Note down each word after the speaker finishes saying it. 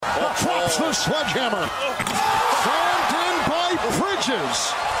drops the sledgehammer. Slammed in by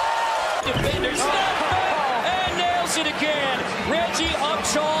Bridges. Defender snaps back and nails it again. Reggie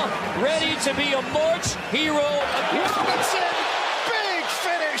Upshaw ready to be a March hero. Robinson, big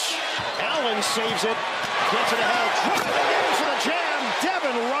finish. Allen saves it, gets it ahead. In for the jam,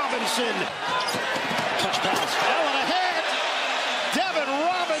 Devin Robinson. Touch pass, Allen ahead. Devin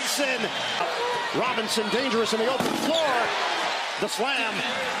Robinson. Robinson dangerous in the open floor. The slam.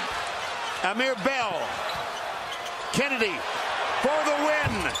 Amir Bell. Kennedy for the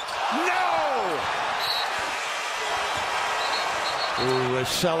win. No! Ooh, a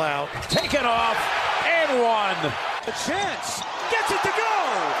sellout. Taken off and one. A chance. Gets it to go.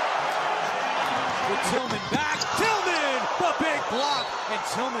 With Tillman back. Tillman, the big block. And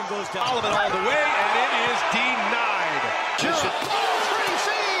Tillman goes down. All of it all the way, and it is denied. Free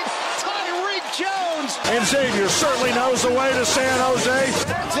feed. Tyreek Jones. And Xavier certainly knows the way to San Jose.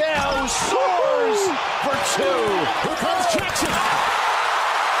 Dow soars for two. Here comes Jackson.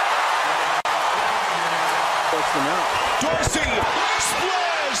 Dorsey,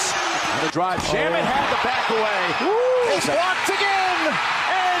 splash! The drive, Shaman had the back away. It's blocked again!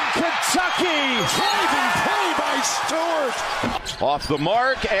 And Kentucky! Driving play by Stewart. Off the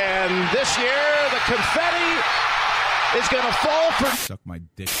mark, and this year the confetti is going to fall for... Suck my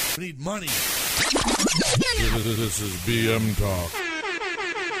dick. I need money. This is BM Talk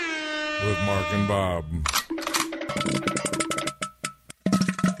with Mark and Bob.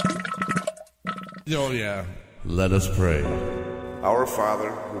 Oh, yeah. Let us pray. Our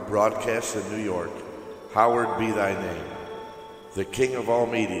Father, who broadcasts in New York, hallowed be thy name. The King of all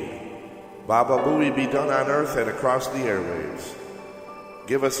media, Baba Booey be done on earth and across the airwaves.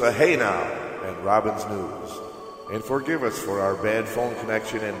 Give us a hey now and Robin's News. And forgive us for our bad phone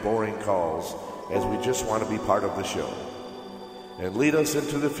connection and boring calls, as we just want to be part of the show. And lead us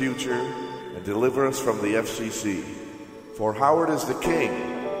into the future and deliver us from the FCC. For Howard is the king,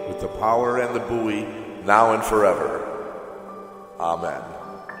 with the power and the buoy, now and forever. Amen.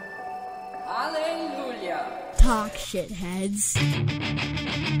 Hallelujah. Talk, shitheads.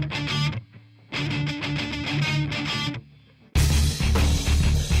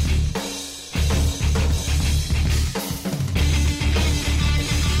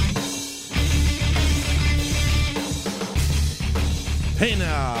 Hey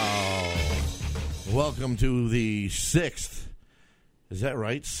now. Welcome to the 6th. Is that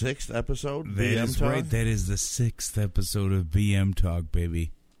right? 6th episode? That BM is Talk? right. That is the 6th episode of BM Talk,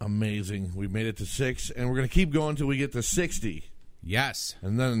 baby. Amazing. We made it to 6, and we're going to keep going until we get to 60. Yes.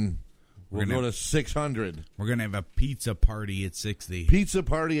 And then we'll go to 600. We're going to have a pizza party at 60. Pizza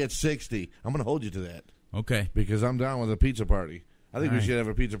party at 60. I'm going to hold you to that. Okay. Because I'm down with a pizza party. I think we should have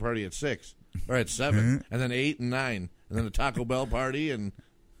a pizza party at 6. Or at 7. And then 8 and 9. And then a Taco Bell party. And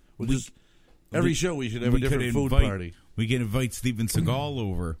every show we should have a different food party. We can invite Steven Seagal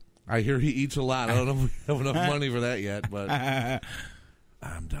over. I hear he eats a lot. I don't know if we have enough money for that yet, but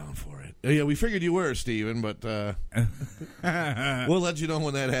I'm down for it. Yeah, we figured you were, Steven, but we'll let you know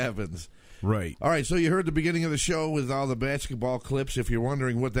when that happens. Right. All right, so you heard the beginning of the show with all the basketball clips. If you're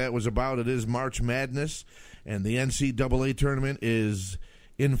wondering what that was about, it is March Madness, and the NCAA tournament is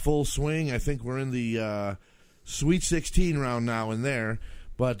in full swing. I think we're in the Sweet 16 round now in there.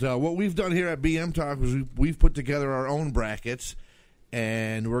 But what we've done here at BM Talk is we've put together our own brackets,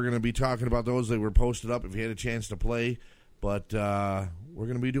 and we're going to be talking about those that were posted up if you had a chance to play. But we're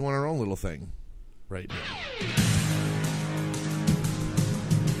going to be doing our own little thing right now.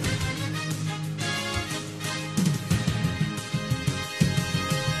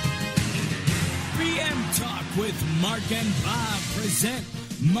 BM Talk with Mark and Bob present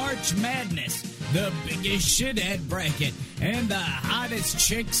March Madness, the biggest shithead bracket, and the hottest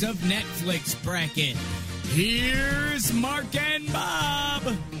chicks of Netflix bracket. Here's Mark and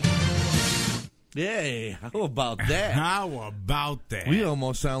Bob. Yay, how about that? How about that? We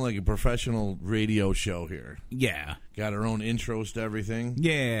almost sound like a professional radio show here. Yeah. Got our own intros to everything.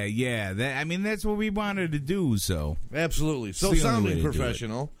 Yeah. That's what we wanted to do, so. Absolutely. So sounding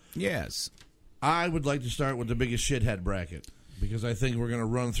professional. Yes. I would like to start with the biggest shithead bracket, because I think we're going to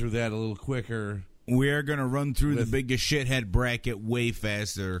run through that a little quicker. We're going to run through the biggest shithead bracket way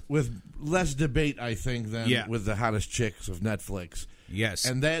faster. With less debate, I think, than with the hottest chicks of Netflix. Yes.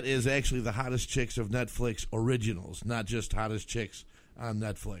 And that is actually the hottest chicks of Netflix originals, not just hottest chicks on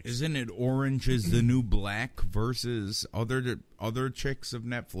Netflix. Isn't it Orange is the New Black versus other chicks of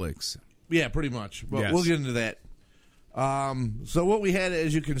Netflix? Yeah, pretty much. Well, we'll get into that. So what we had,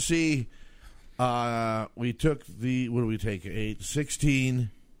 as you can see, we took the, what did we take?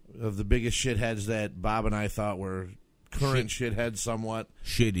 16 of the biggest shitheads that Bob and I thought were current shitheads somewhat.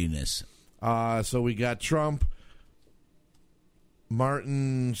 Shittiness. So we got Trump,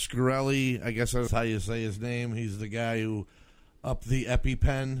 Martin Shkreli, I guess that's how you say his name. He's the guy who upped the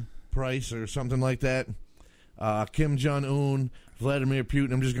EpiPen price or something like that. Kim Jong-un, Vladimir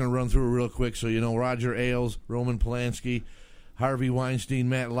Putin. I'm just going to run through it real quick so you know. Roger Ailes, Roman Polanski, Harvey Weinstein,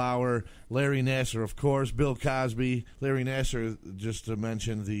 Matt Lauer, Larry Nassar, of course, Bill Cosby. Larry Nassar, just to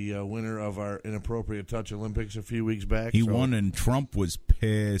mention, the winner of our Inappropriate Touch Olympics a few weeks back. He won and Trump was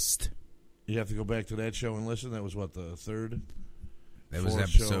pissed. You have to go back to that show and listen. That was, what, the third? That was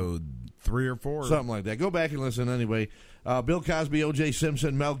episode 3 or 4. Something like that. Go back and listen anyway. Bill Cosby, O.J.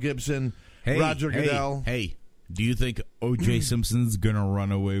 Simpson, Mel Gibson, Roger Goodell. Hey, do you think O.J. Simpson's going to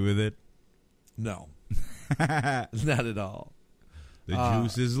run away with it? No. Not at all. The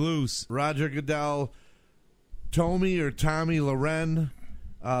juice is loose. Roger Goodell, Tommy Loren,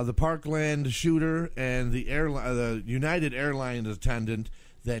 the Parkland shooter, and the United Airlines attendant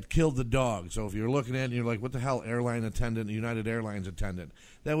that killed the dog. So if you're looking at it and you're like, what the hell, airline attendant, United Airlines attendant?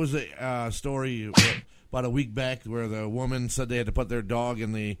 That was a story about a week back where the woman said they had to put their dog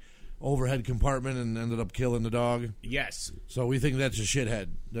in the overhead compartment and ended up killing the dog. Yes. So we think that's a shithead,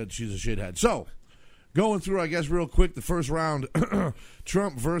 that she's a shithead. So, going through, I guess, real quick, the first round,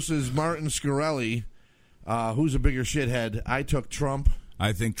 Trump versus Martin Shkreli. Who's a bigger shithead? I took Trump.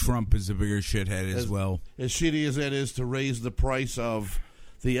 I think Trump is a bigger shithead as well. As shitty as that is to raise the price of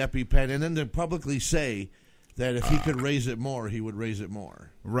the EpiPen, and then to publicly say that if he could raise it more, he would raise it more.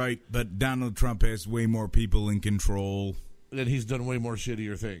 Right, but Donald Trump has way more people in control. And he's done way more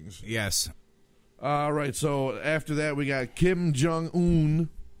shittier things. Yes. All right, so after that, we got Kim Jong-un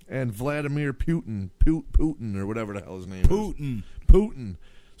and Vladimir Putin. Putin, or whatever the hell his name is. Putin.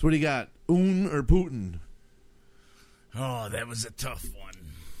 So what do you got, Un or Putin? Oh, that was a tough one.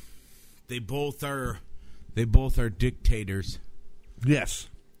 They both are dictators. Yes.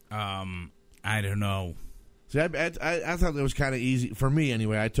 I don't know. See, I thought that was kind of easy for me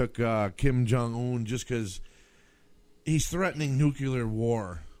anyway. I took Kim Jong-un just because he's threatening nuclear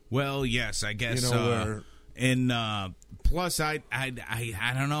war. Well, yes, I guess. You know, and plus, I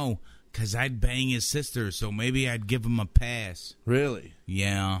don't know, because I'd bang his sister, so maybe I'd give him a pass. Really?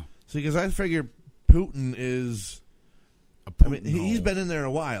 Yeah. See, because I figure Putin is. I mean, he's been in there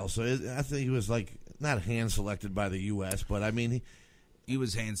a while, so I think he was like not hand selected by the U.S., but I mean he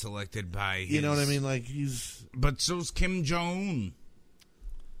was hand selected by. You know what I mean? Like he's. But so's Kim Jong-un.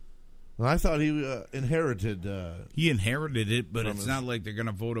 Well, I thought he inherited. He inherited it, but it's not like they're going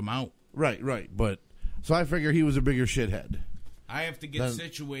to vote him out. Right. But so I figure he was a bigger shithead. I have to get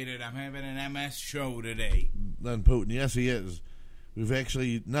situated. I'm having an MS show today. Than Putin. Yes, he is. We've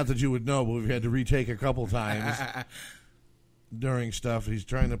actually, not that you would know, but we've had to retake a couple times during stuff. He's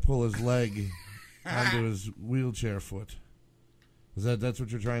trying to pull his leg onto his wheelchair foot. That's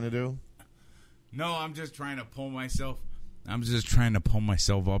what you're trying to do? No, I'm just trying to pull myself. I'm just trying to pull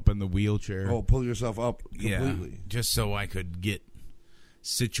myself up in the wheelchair. Oh, pull yourself up completely. Yeah, just so I could get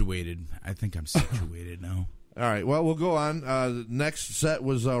situated. I think I'm situated now. All right, well, we'll go on. The next set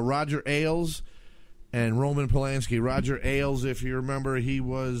was Roger Ailes and Roman Polanski. Roger Ailes, if you remember, he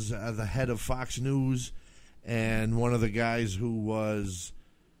was the head of Fox News and one of the guys who was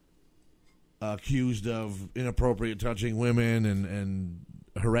accused of inappropriate touching women and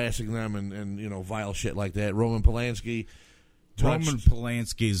harassing them and you know, vile shit like that. Roman Polanski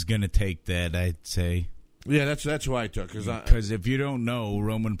is going to take that, I'd say. Yeah, that's who I took. Because if you don't know,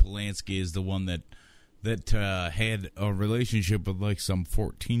 Roman Polanski is the one that had a relationship with like some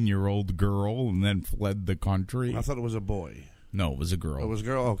 14-year-old girl and then fled the country. I thought it was a boy. No, it was a girl. It was a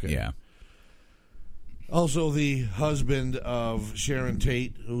girl? Okay. Yeah. Also the husband of Sharon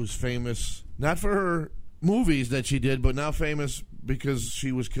Tate, who's famous, not for her movies that she did, but now famous because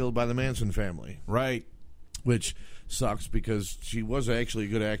she was killed by the Manson family. Right. Which sucks because she was actually a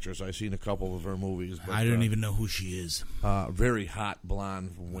good actress. I've seen a couple of her movies. But, I don't even know who she is. Very hot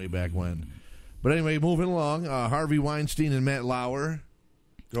blonde from way back when. But anyway, moving along, Harvey Weinstein and Matt Lauer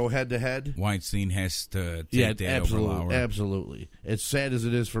go head-to-head. Weinstein has to take that over Lauer. Absolutely. As sad as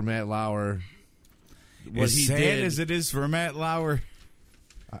it is for Matt Lauer. As sad as it is for Matt Lauer.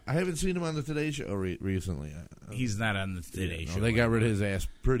 I haven't seen him on the Today Show recently. He's not on the Today Show. They got rid of his ass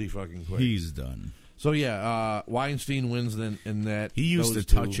pretty fucking quick. He's done. So, yeah, Weinstein wins in that. He used to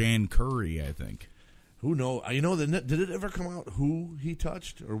touch Ann Curry, I think. Who knows? You know, did it ever come out who he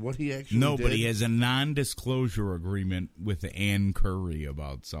touched or what he actually did? No, but he has a non-disclosure agreement with Ann Curry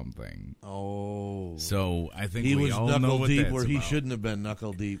about something. Oh. So I think he we was all know knuckle what deep that's where he about. shouldn't have been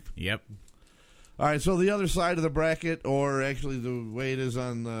knuckle deep. Yep. All right, so the other side of the bracket, or actually the way it is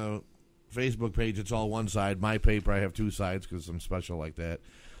on the Facebook page, it's all one side. My paper, I have two sides because I'm special like that.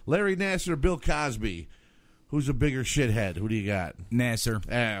 Larry Nassar, Bill Cosby. Who's a bigger shithead? Who do you got? Nassar.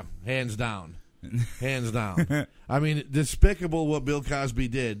 Hands down. Hands down. I mean, despicable what Bill Cosby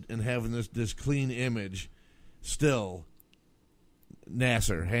did and having this clean image. Still,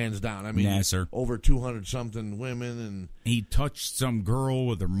 Nassar, hands down. I mean, Nassar. Over 200-something women. And he touched some girl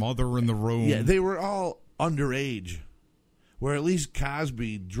with her mother in the room. Yeah, they were all underage. Where at least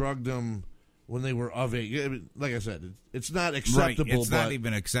Cosby drugged them when they were of age. I mean, like I said, it's not acceptable. Right. It's not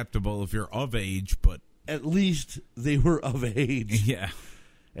even acceptable if you're of age, but at least they were of age. Yeah.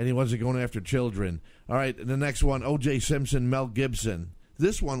 And he wasn't going after children. All right, the next one, O.J. Simpson, Mel Gibson.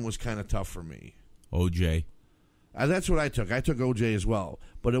 This one was kind of tough for me. O.J. That's what I took. I took O.J. as well.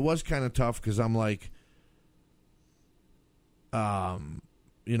 But it was kind of tough because I'm like, Mel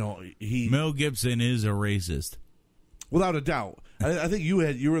Gibson is a racist. Without a doubt. I think you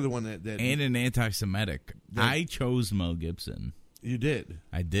were the one that and an anti-Semitic. I chose Mel Gibson. You did.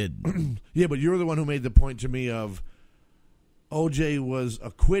 I did. Yeah, but you were the one who made the point to me of O.J. was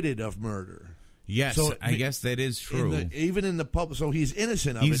acquitted of murder. Yes, so I guess that is true. Even in the public, so he's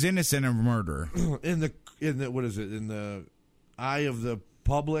innocent of it. He's innocent of murder. In the what is it? In the eye of the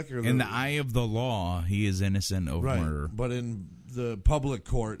public, or in the eye of the law, he is innocent of murder. But in the public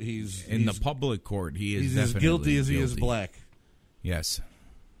court, he's as guilty as he is black. Yes.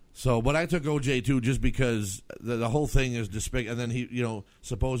 So, but I took O.J. too, just because the whole thing is despicable. And then he,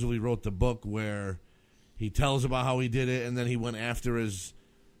 supposedly wrote the book where he tells about how he did it, and then he went after his.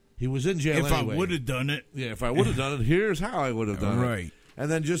 He was in jail if anyway. I would have done it. Yeah, if I would have done it, here's how I would have done it. Right. And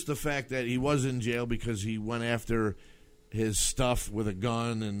then just the fact that he was in jail because he went after his stuff with a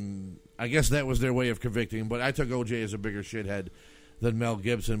gun, and I guess that was their way of convicting him. But I took O.J. as a bigger shithead than Mel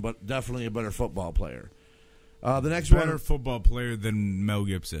Gibson, but definitely a better football player. The next better football player than Mel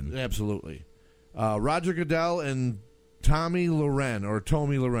Gibson. Absolutely. Roger Goodell and Tomi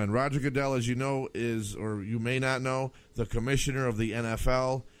Lahren. Roger Goodell, as you know, is, or you may not know, the commissioner of the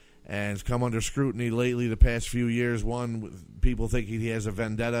NFL, and has come under scrutiny lately the past few years. One, people think he has a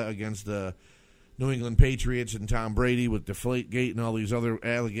vendetta against the New England Patriots and Tom Brady with Deflategate and all these other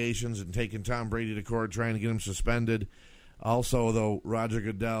allegations, and taking Tom Brady to court, trying to get him suspended. Also, though, Roger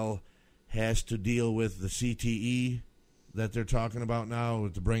Goodell has to deal with the CTE that they're talking about now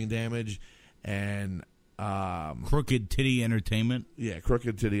with the brain damage and Crooked Titty Entertainment. Yeah,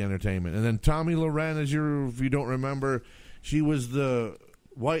 Crooked Titty Entertainment. And then Tomi Lahren, if you don't remember, she was the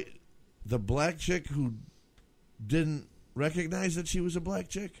black chick who didn't recognize that she was a black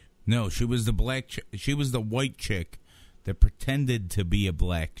chick. No, she was the she was the white chick that pretended to be a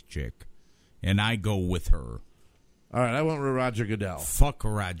black chick, and I go with her. All right, I went with Roger Goodell. Fuck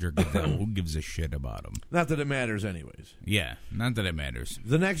Roger Goodell. Who gives a shit about him? Not that it matters anyways. Yeah, not that it matters.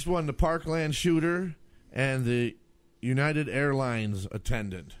 The next one, the Parkland shooter and the United Airlines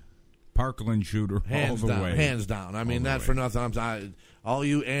attendant. Parkland shooter, hands all the down, way. Hands down. I mean, not for nothing. All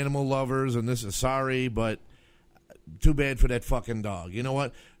you animal lovers, and this is sorry, but too bad for that fucking dog. You know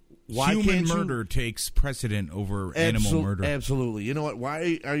what? Why Human murder takes precedent over animal murder. Absolutely. You know what?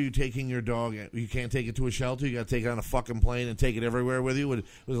 Why are you taking your dog? You can't take it to a shelter. You got to take it on a fucking plane and take it everywhere with you with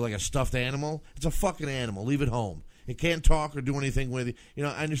like a stuffed animal. It's a fucking animal. Leave it home. It can't talk or do anything with you. You know,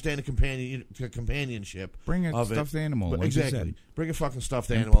 I understand the companionship. Bring a stuffed animal. Like exactly. You said. Bring a fucking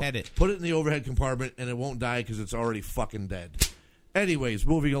stuffed animal. Pet it. Put it in the overhead compartment, and it won't die because it's already fucking dead. Anyways,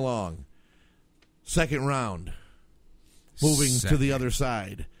 moving along. Second round. Moving to the other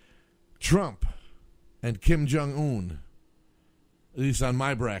side. Trump and Kim Jong-un. At least on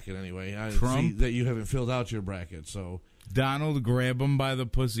my bracket, anyway. I see that you haven't filled out your bracket, so. Donald, grab him by the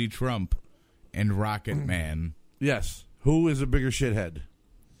pussy, Trump, and Rocket Man. Yes. Who is a bigger shithead?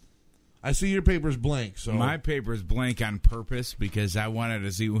 I see your paper's blank. So my paper's blank on purpose because I wanted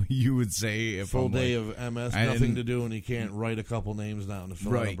to see what you would say. If full day of MS, nothing to do, and he can't write a couple names down to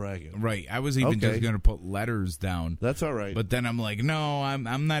fill out a bracket. Right. I was even just going to put letters down. That's all right. But then I'm like, no,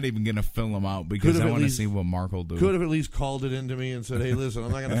 I'm not even going to fill them out because I want to see what Mark will do. Could have at least called it into me and said, hey, listen,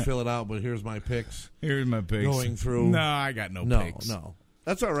 I'm not going to fill it out, but here's my picks. Here's my picks. Going through. No, I got no picks. No.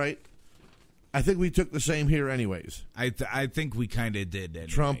 That's all right. I think we took the same here anyways. I think we kind of did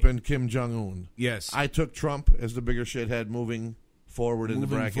anyway. Trump and Kim Jong-un. Yes. I took Trump as the bigger shithead moving forward in the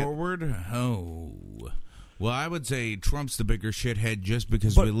bracket. Moving forward? Oh. Well, I would say Trump's the bigger shithead just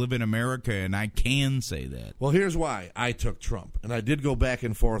because we live in America, and I can say that. Well, here's why I took Trump. And I did go back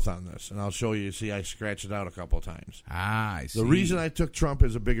and forth on this, and I'll show you. See, I scratched it out a couple of times. I see. The reason I took Trump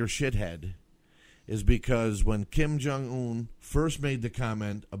as a bigger shithead is because when Kim Jong-un first made the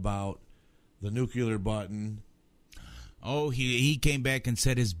comment about the nuclear button. Oh, he came back and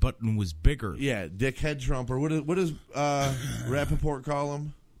said his button was bigger. Yeah, dickhead Trump, or what does Rappaport call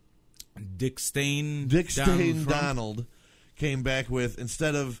him? Dick Stain Donald came back with,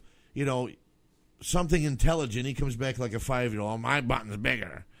 instead of, something intelligent, he comes back like a 5-year-old. My button's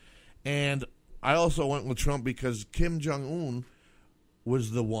bigger. And I also went with Trump because Kim Jong-un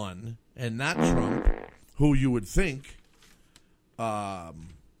was the one, and not Trump, who you would think,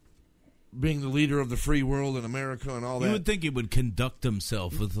 being the leader of the free world in America and all that. You would think he would conduct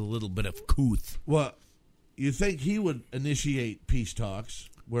himself with a little bit of couth. Well, you think he would initiate peace talks,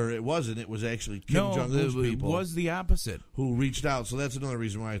 where it wasn't. It was actually Kim Jong-un's people. It was the opposite. Who reached out. So that's another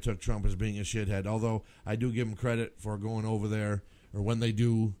reason why I took Trump as being a shithead, although I do give him credit for going over there, or when they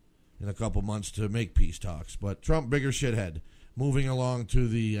do in a couple months, to make peace talks. But Trump, bigger shithead. Moving along to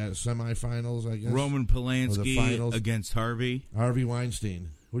the semifinals, I guess. Roman Polanski against Harvey Weinstein.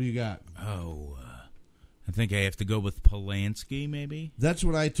 What do you got? I think I have to go with Polanski, maybe. That's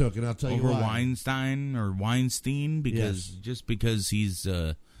what I took, and I'll tell you why. Over Weinstein, because he's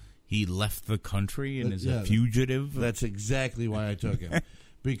he left the country and is a fugitive. That's exactly why I took him.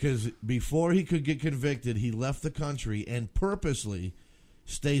 Because before he could get convicted, he left the country and purposely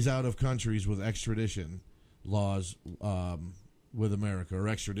stays out of countries with extradition laws with America, or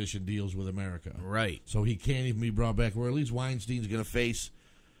extradition deals with America. Right. So he can't even be brought back, where at least Weinstein's going to face,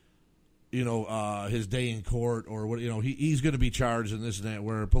 his day in court, or what, he's going to be charged and this and that,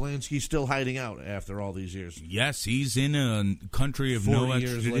 where Polanski's still hiding out after all these years. Yes, he's in a country of no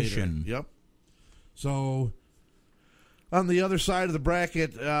extradition. Yep. So, on the other side of the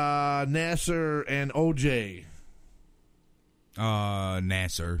bracket, Nasser and OJ.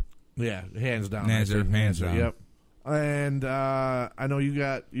 Nasser. Yeah, hands down. Nasser, hands down. Yep. And I know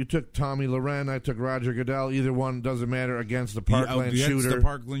you took Tommy Loren. I took Roger Goodell. Either one doesn't matter against the Parkland shooter. The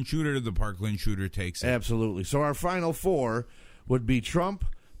Parkland shooter. The Parkland shooter takes it. Absolutely. So our final four would be Trump,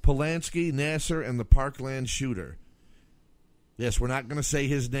 Polanski, Nasser, and the Parkland shooter. Yes, we're not going to say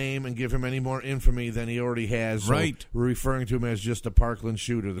his name and give him any more infamy than he already has. So right. We're referring to him as just the Parkland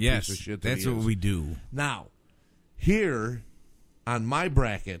shooter, the piece of shit that that's what we do. Now, here on my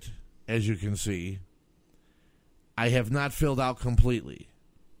bracket, as you can see, I have not filled out completely.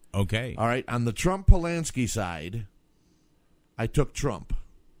 Okay. All right. On the Trump-Polanski side, I took Trump.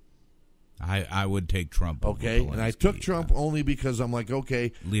 I would take Trump. Okay. And I took Trump only because I'm like,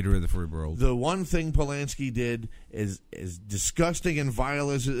 okay. Leader of the free world. The one thing Polanski did is as disgusting and vile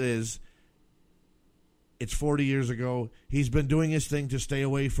as it is, it's 40 years ago. He's been doing his thing to stay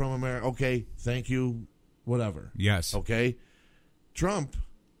away from America. Okay. Thank you. Whatever. Yes. Okay. Trump,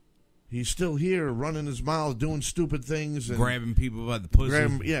 he's still here, running his mouth, doing stupid things, and grabbing people by the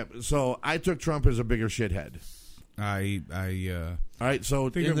pussy. So I took Trump as a bigger shithead. All right. So I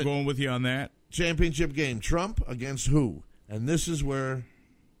think I'm going with you on that. Championship game: Trump against who? And this is where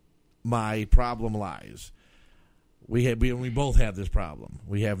my problem lies. We both have this problem.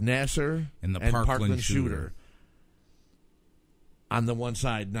 We have Nasser and the Parkland shooter on the one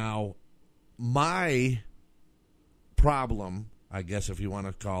side. Now, my problem, I guess if you want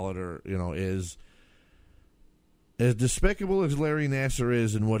to call it, or is as despicable as Larry Nasser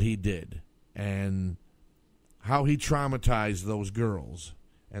is in what he did and how he traumatized those girls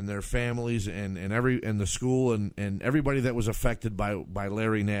and their families and the school and everybody that was affected by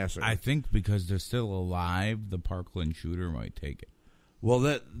Larry Nasser. I think because they're still alive, the Parkland shooter might take it. Well,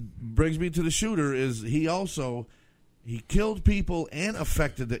 that brings me to the shooter. Is he killed people and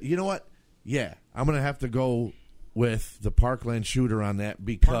affected it? You know what? Yeah, I'm going to have to go with the Parkland shooter on that,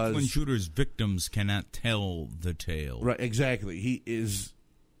 because Parkland shooter's victims cannot tell the tale. Right, exactly. He is,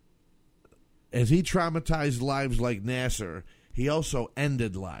 as he traumatized lives like Nasser, he also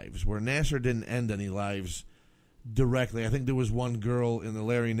ended lives, where Nasser didn't end any lives directly. I think there was one girl in the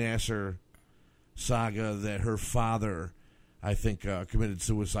Larry Nasser saga that her father, I think, committed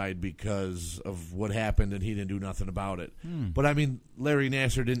suicide because of what happened, and he didn't do nothing about it. But, I mean, Larry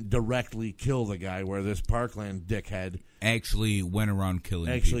Nasser didn't directly kill the guy, where this Parkland dickhead actually went around killing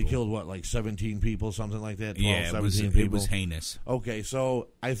people. Actually killed, what, like 17 people, something like that? 12, 17 people? It was heinous. Okay, so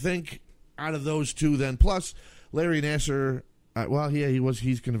I think out of those two then, plus Larry Nasser,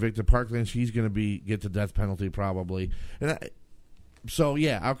 he's convicted. Parkland, he's going to get the death penalty probably. And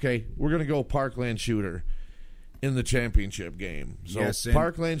we're going to go Parkland shooter in the championship game. So yes,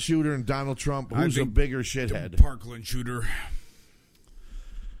 Parkland shooter and Donald Trump, who's a bigger shithead? Parkland shooter.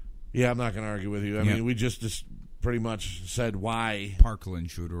 Yeah, I'm not going to argue with you. I mean, we just pretty much said why. Parkland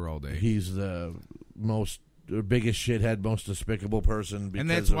shooter all day. He's the biggest shithead, most despicable person. And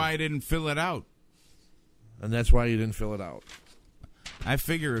that's why I didn't fill it out. And that's why you didn't fill it out. I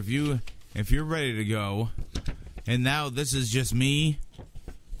figure if you're ready to go, and now this is just me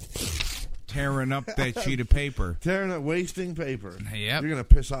tearing up that sheet of paper. Tearing up, wasting paper. Yep. You're going to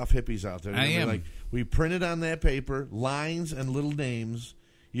piss off hippies out there. They're I gonna be am. like, we printed on that paper lines and little names.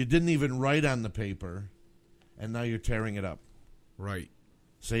 You didn't even write on the paper, and now you're tearing it up. Right.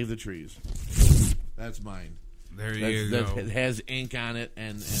 Save the trees. That's mine. There you go. It has ink on it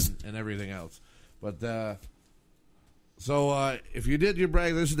and everything else. But so if you did your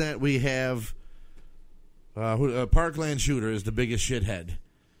brag, this and that, we have Parkland Shooter is the biggest shithead.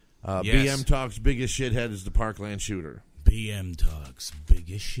 Yes. BM Talk's biggest shithead is the Parkland Shooter. BM Talk's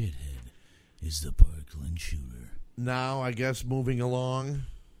biggest shithead is the Parkland Shooter. Now, I guess moving along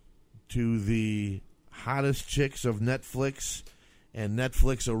to the hottest chicks of Netflix and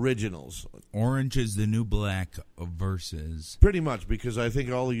Netflix originals. Orange is the New Black versus... Pretty much, because I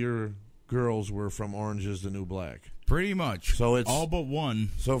think all of your girls were from Orange is the New Black. Pretty much. So it's all but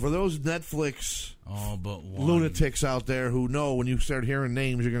one. So for those Netflix all but one lunatics out there who know when you start hearing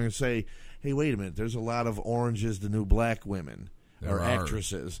names, you're going to say, hey, wait a minute, there's a lot of Orange is the New Black women there or are.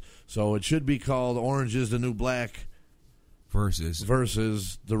 actresses. So it should be called Orange is the New Black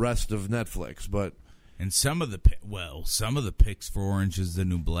versus the rest of Netflix. But and some of the picks for Orange is the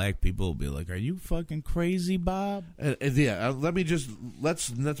New Black, people will be like, "Are you fucking crazy, Bob?" Let's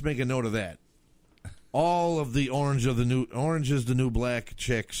make a note of that. All of the Orange is the New Black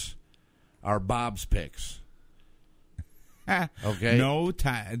chicks are Bob's picks. Okay. No,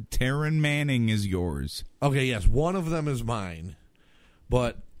 Taryn Manning is yours. Okay, yes, one of them is mine,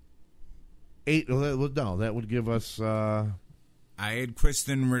 but 8. No, that would give us. I had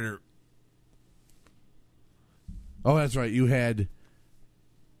Kristen Ritter. Oh, that's right. You had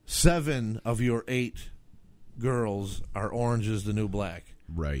 7 of your 8 girls are Orange is the New Black.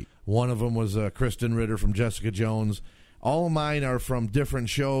 Right. One of them was Kristen Ritter from Jessica Jones. All of mine are from different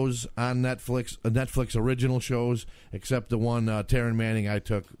shows on Netflix, Netflix original shows, except the one Taryn Manning I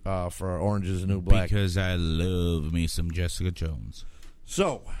took for Orange is the New Black. Because I love me some Jessica Jones.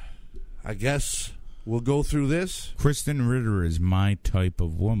 So, I guess we'll go through this. Kristen Ritter is my type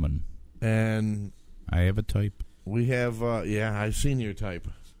of woman. And I have a type. We have, I've seen your type.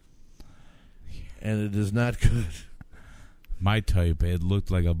 And it is not good. My type, it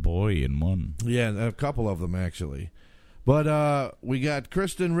looked like a boy in one. Yeah, a couple of them, actually. But we got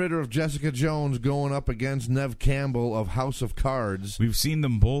Kristen Ritter of Jessica Jones going up against Neve Campbell of House of Cards. We've seen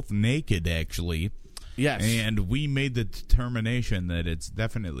them both naked, actually. Yes. And we made the determination that it's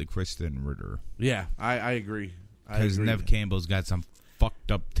definitely Kristen Ritter. Yeah, I agree. Because Neve Campbell's got some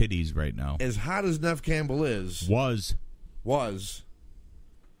fucked up titties right now. As hot as Neve Campbell is. Was. Well,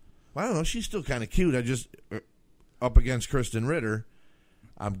 I don't know. She's still kind of cute. I just, up against Kristen Ritter,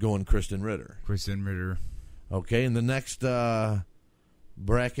 I'm going Kristen Ritter. Kristen Ritter. Okay, in the next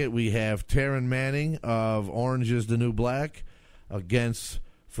bracket, we have Taryn Manning of Orange is the New Black against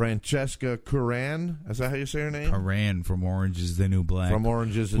Francesca Curran. Is that how you say her name? Curran from Orange is the New Black. From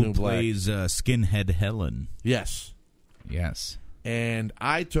Orange is the New Black. Who plays skinhead Helen. Yes. Yes. And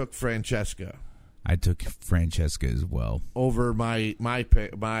I took Francesca. I took Francesca as well. Over my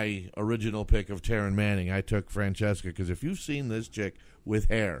original pick of Taryn Manning, I took Francesca because if you've seen this chick with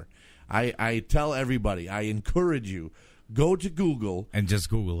hair, I tell everybody, I encourage you, go to Google. And just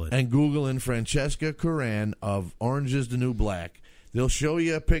Google it. And Google in Francesca Curran of Orange is the New Black. They'll show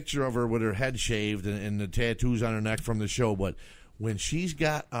you a picture of her with her head shaved and the tattoos on her neck from the show. But when she's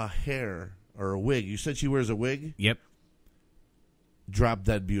got a hair or a wig, you said she wears a wig? Yep. Drop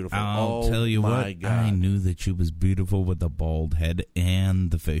Dead Beautiful. I'll tell you what, God. I knew that she was beautiful with the bald head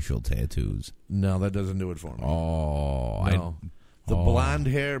and the facial tattoos. No, that doesn't do it for me. Oh. No. The blonde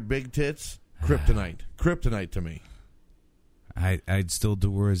hair, big tits, kryptonite. Kryptonite to me. I'd still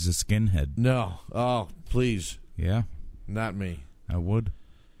do her as a skinhead. No. Oh, please. Yeah? Not me. I would.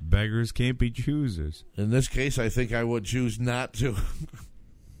 Beggars can't be choosers. In this case, I think I would choose not to.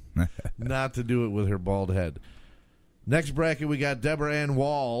 Not to do it with her bald head. Next bracket, we got Deborah Ann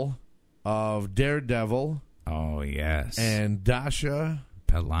Wall of Daredevil. Oh, yes. And Dasha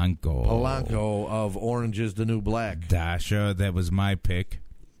Polanco of Orange is the New Black. Dasha, that was my pick.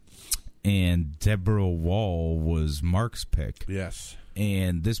 And Deborah Wall was Mark's pick. Yes.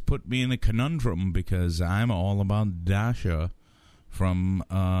 And this put me in a conundrum because I'm all about Dasha from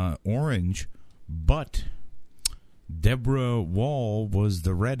Orange. But Deborah Wall was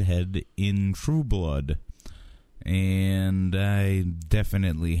the redhead in True Blood. And I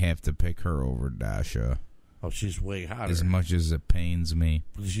definitely have to pick her over Dasha. Oh, she's way hotter. As much as it pains me.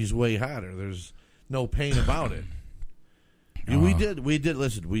 She's way hotter. There's no pain about it. We did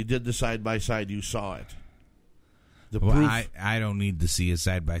the side-by-side. You saw it. The proof. I don't need to see a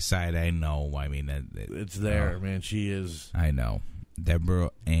side-by-side. I know. I mean, it's there, man. She is. I know.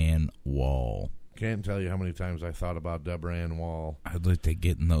 Deborah Ann Wall. Can't tell you how many times I thought about Deborah Ann Wall. I'd like to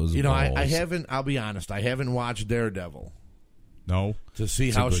get in those You know, balls. I haven't, I'll be honest, I haven't watched Daredevil. No. To see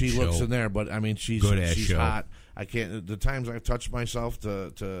It's how a good she looks show. in there, but I mean, she's Good-ass show. hot. I can't, the times I've touched myself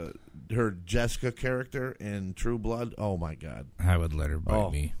to her Jessica character in True Blood, oh my God. I would let her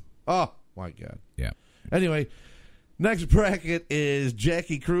bite me. Oh my God. Yeah. Anyway, next bracket is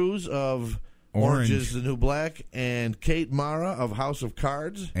Jackie Cruz of Orange is the New Black and Kate Mara of House of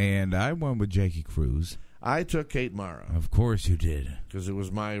Cards. And I went with Jackie Cruz. I took Kate Mara. Of course you did. Because it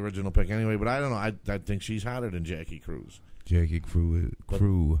was my original pick anyway, but I don't know. I think she's hotter than Jackie Cruz. Jackie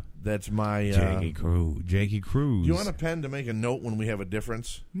Cruz. That's my... Jackie Cruz. Jackie Cruz. Do you want a pen to make a note when we have a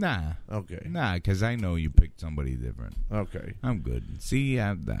difference? Nah. Okay. Nah, because I know you picked somebody different. Okay. I'm good. See,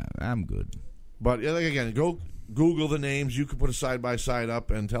 I'm good. But, like, again, go Google the names. You can put a side-by-side up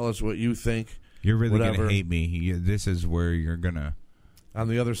and tell us what you think. You're really going to hate me. This is where you're going to... On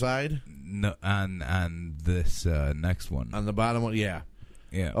the other side? No, on this next one. On the bottom one? Yeah.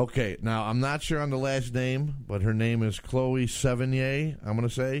 Yeah. Okay. Now, I'm not sure on the last name, but her name is Chloe Sevigny, I'm going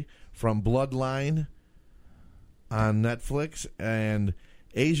to say, from Bloodline on Netflix, and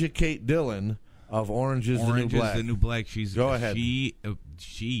Asia Kate Dillon of Orange is the New Black. Orange is the New Black. Go ahead.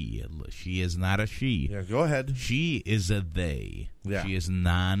 She is not a she. Yeah, go ahead. She is a they. Yeah. She is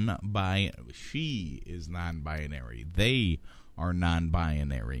non-binary. They are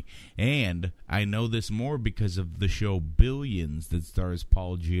non-binary. And I know this more because of the show Billions that stars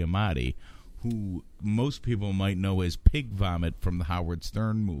Paul Giamatti, who most people might know as Pig Vomit from the Howard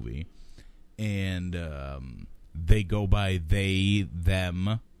Stern movie. And they go by they,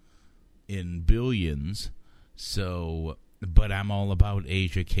 them in Billions. So, but I'm all about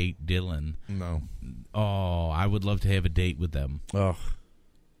Asia Kate Dillon. No. Oh, I would love to have a date with them. Oh,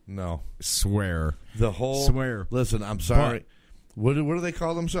 no. Swear. Swear. Listen, I'm sorry. What do they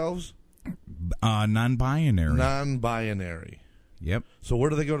call themselves? Non-binary. Non-binary. Yep. So where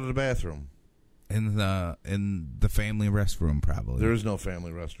do they go to the bathroom? In the family restroom, probably. There is no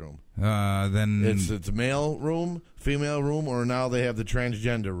family restroom. Then it's a male room, female room, or now they have the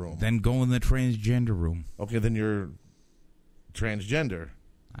transgender room. Then go in the transgender room. Okay, then you're transgender.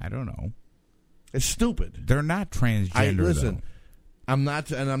 I don't know. It's stupid. They're not transgender. Listen, though. I'm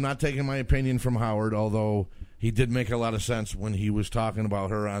not taking my opinion from Howard, although he did make a lot of sense when he was talking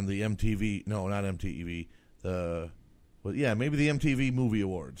about her on the MTV. No, not MTV. Maybe the MTV Movie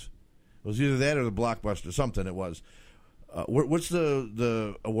Awards. It was either that or the Blockbuster, something it was. What's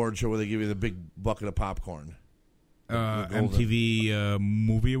the award show where they give you the big bucket of popcorn? MTV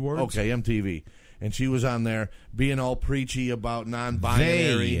Movie Awards? Okay, MTV. And she was on there being all preachy about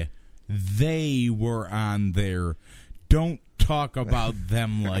non-binary. They were on there. Don't talk about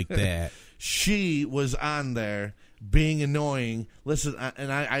them like that. She was on there being annoying. Listen,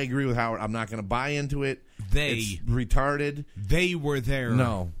 and I agree with Howard. I'm not going to buy into it. It's retarded. They were there.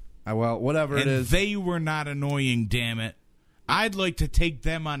 No. Well, whatever it is. They were not annoying, damn it. I'd like to take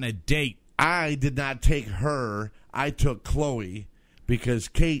them on a date. I did not take her. I took Chloe because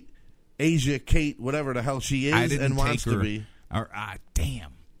Asia Kate, whatever the hell she is and wants to be.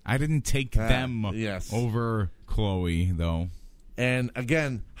 Damn. I didn't take them over Chloe, though. And,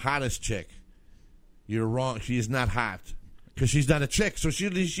 again, hottest chick. You're wrong. She is not hot. Because she's not a chick, so she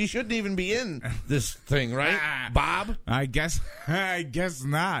shouldn't even be in this thing, right, Bob? I guess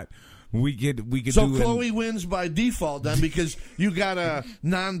not. We could. So Chloe wins by default then, because you got a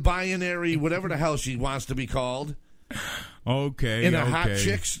non-binary, whatever the hell she wants to be called. Okay, in a hot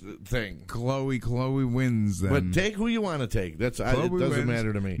chicks thing. Chloe wins then. But take who you want to take. It doesn't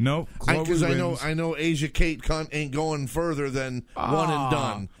matter to me. Nope. Because I know Asia Kate ain't going further than one and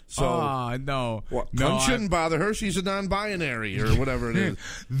done. So no. Cunt shouldn't bother her. She's a non-binary or whatever it is.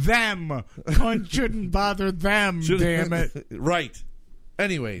 Them. Cunt shouldn't bother them. Damn it. Right.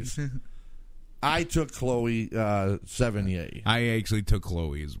 Anyways, I took Chloe Sevigny. I actually took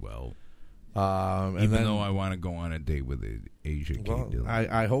Chloe as well. Even though I want to go on a date with Asia Kate Dillon.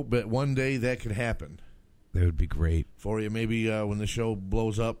 I hope that one day that could happen. That would be great. For you, maybe when the show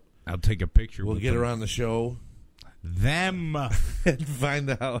blows up. I'll take a picture We'll with get them. her on the show. Them. And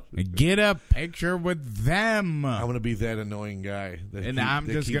find out. Get a picture with them. I'm going to be that annoying guy. I'm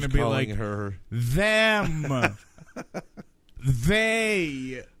just going to be like, her. Them.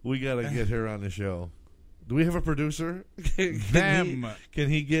 They. We got to get her on the show. Do we have a producer? Them. Can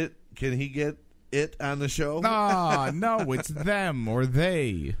he get it on the show? No, it's them or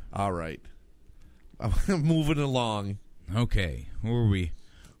they. All right. I'm moving along. Okay. Who are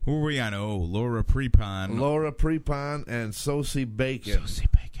we on? Oh, Laura Prepon. Laura Prepon and Sosie Bacon. Sosie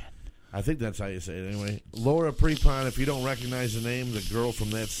Bacon. I think that's how you say it anyway. Laura Prepon, if you don't recognize the name, the girl from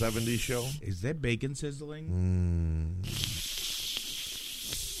that 70s show. Is that bacon sizzling?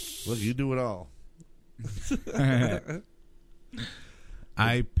 Look, you do it all.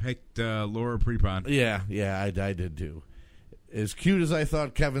 I picked Laura Prepon. Yeah, I did too. As cute as I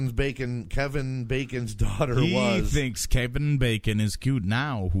thought Kevin Bacon's daughter was. He thinks Kevin Bacon is cute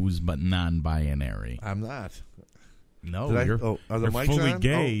now, who's but non-binary. I'm not. No, are the you're mics fully on?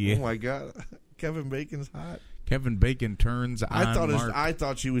 gay. Oh my God, Kevin Bacon's hot. Kevin Bacon turns on Mark. I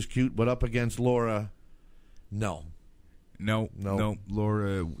thought she was cute, but up against Laura, no.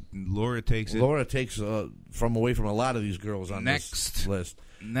 Laura takes it. Laura takes from away from a lot of these girls on this list.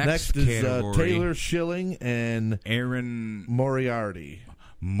 Next is category. Taylor Schilling and Erin Moriarty.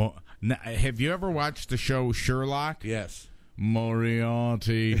 Have you ever watched the show Sherlock? Yes.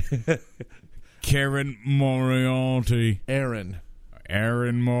 Moriarty. Karen Moriarty. Erin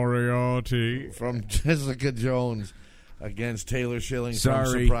Moriarty. From Jessica Jones against Taylor Schilling. Sorry.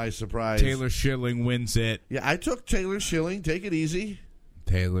 From Surprise, Surprise. Taylor Schilling wins it. Yeah, I took Taylor Schilling. Take it easy.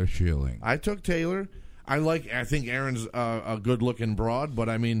 Taylor Schilling. I took Taylor. I think Erin's a good-looking broad, but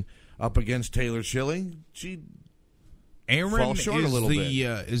I mean, up against Taylor Schilling, she falls short a little bit.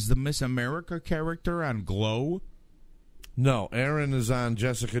 Is the Miss America character on Glow? No, Erin is on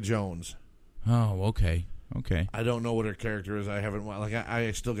Jessica Jones. Oh, okay. I don't know what her character is. I haven't I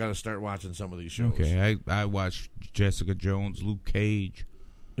still got to start watching some of these shows. Okay, I watched Jessica Jones, Luke Cage,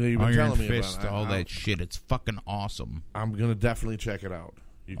 Yeah, you've been Iron telling me Fist, about it. all that shit. It's fucking awesome. I'm gonna definitely check it out.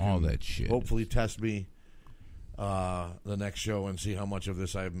 You can all that shit. Hopefully, test me the next show and see how much of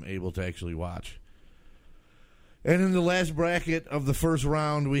this I'm able to actually watch. And in the last bracket of the first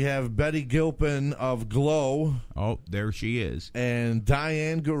round, we have Betty Gilpin of Glow. Oh, there she is. And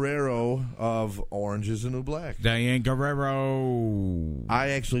Diane Guerrero of Orange is the New Black. Diane Guerrero. I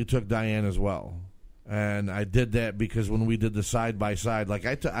actually took Diane as well. And I did that because when we did the side-by-side,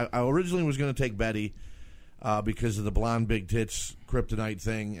 I originally was going to take Betty because of the blonde big tits kryptonite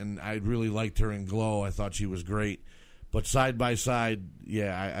thing, and I really liked her in Glow. I thought she was great. But side-by-side,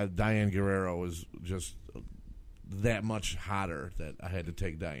 Diane Guerrero was just that much hotter that I had to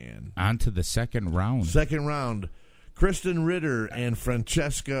take Diane. On to the second round. Second round, Kristen Ritter and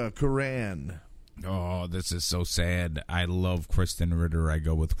Francesca Curran. Oh, this is so sad. I love Kristen Ritter. I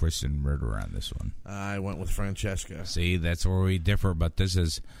go with Kristen Ritter on this one. I went with Francesca. See, that's where we differ, but this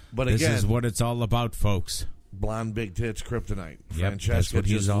is what it's all about, folks. Blonde big tits kryptonite. Yep, Francesca that's what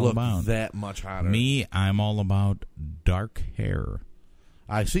just he's all looked about. That much hotter. Me, I'm all about dark hair.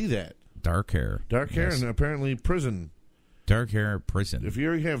 I see that. Dark hair. Dark hair Yes. and apparently prison. Dark hair, prison. If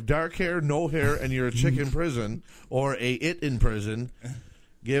you have dark hair, no hair, and you're a chick in prison or it in prison,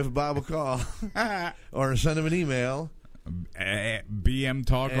 give Bob a call or send him an email.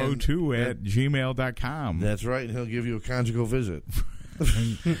 BMTalk02 at gmail.com. That's right, and he'll give you a conjugal visit.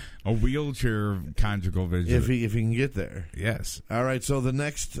 A wheelchair conjugal visit. If he can get there. Yes. All right, so the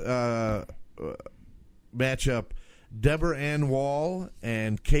next matchup, Deborah Ann Wall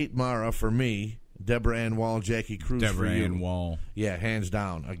and Kate Mara for me. Deborah Ann Wall, Jackie Cruz Deborah for you. Ann Wall. Yeah, hands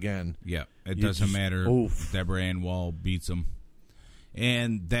down, again. Yeah, it doesn't matter. Oof. Deborah Ann Wall beats him.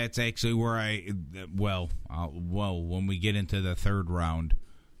 And that's actually where when we get into the third round,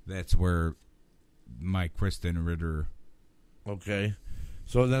 that's where my Kristen Ritter. Okay.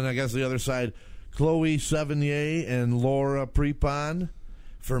 So then I guess the other side, Chloe Sevigny and Laura Prepon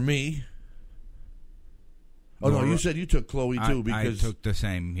for me. Oh, no, you said you took Chloe, too. Because I took the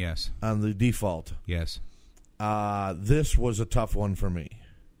same, yes. On the default. Yes. This was a tough one for me.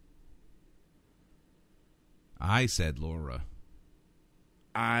 I said Laura.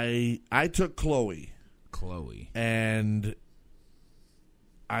 I took Chloe. And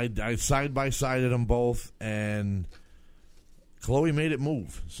I side-by-sided them both, and Chloe made it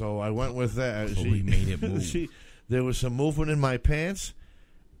move. So I went with that. Chloe made it move. There was some movement in my pants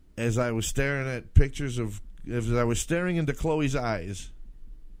as I was staring at pictures of... As I was staring into Chloe's eyes,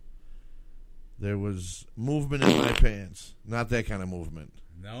 there was movement in my pants. Not that kind of movement.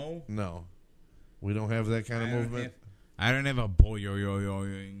 No? No. We don't have that kind of movement? I don't have a boy-yo-yo-yo.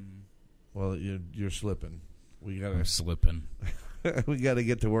 Well, you're slipping. I'm slipping. We got to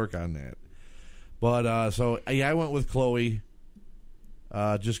get to work on that. But, I went with Chloe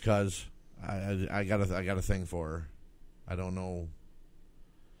just because I got a thing for her. I don't know.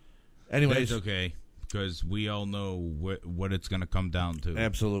 Anyways. That's okay. Because we all know what it's going to come down to.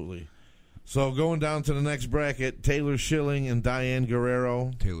 Absolutely. So going down to the next bracket, Taylor Schilling and Diane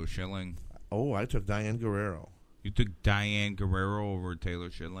Guerrero. Taylor Schilling. Oh, I took Diane Guerrero. You took Diane Guerrero over Taylor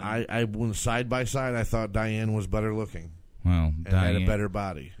Schilling? I went side by side. I thought Diane was better looking. Well, and had a better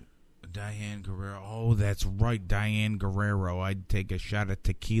body. Diane Guerrero. Oh, that's right, Diane Guerrero. I'd take a shot of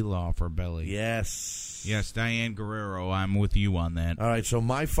tequila off her belly. Yes. Yes, Diane Guerrero. I'm with you on that. All right, so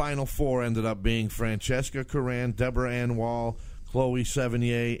my final four ended up being Francesca Curran, Deborah Ann Wall, Chloe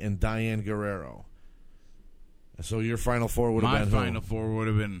Sevigny, and Diane Guerrero. So your final four would have been My final four would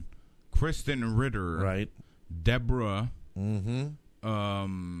have been Kristen Ritter. Right. Deborah. Mm-hmm.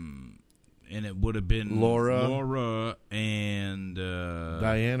 And it would have been Laura and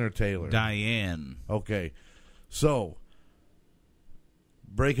Diane or Taylor? Diane. Okay. So,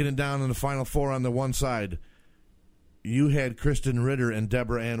 breaking it down in the final four on the one side, you had Kristen Ritter and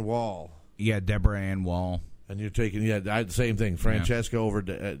Deborah Ann Wall. Yeah, Deborah Ann Wall. And you're taking, same thing. Francesca over,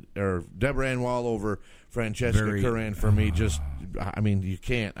 or Deborah Ann Wall over Francesca Curran for me. You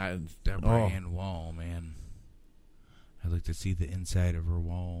can't. Deborah Ann Wall, man. I'd like to see the inside of her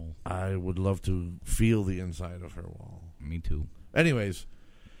wall. I would love to feel the inside of her wall. Me too. Anyways,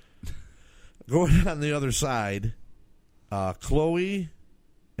 going on the other side, Chloe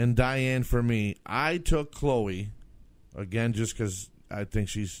and Diane for me. I took Chloe, again, just because I think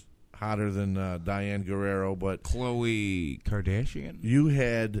she's hotter than Diane Guerrero. But Chloe Kardashian? You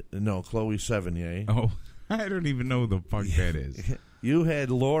had, Chloe Sevigny. Oh, I don't even know who the fuck that is. You had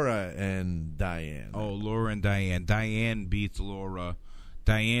Laura and Diane. Oh, Laura and Diane. Diane beats Laura.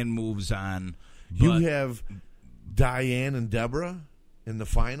 Diane moves on. You have Diane and Deborah in the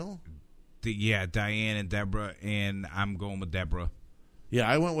final? Diane and Deborah, and I'm going with Deborah. Yeah,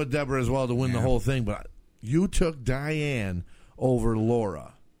 I went with Deborah as well to win the whole thing, but you took Diane over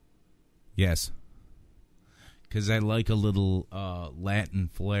Laura. Yes. Because I like a little Latin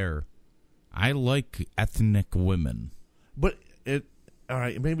flair. I like ethnic women. But all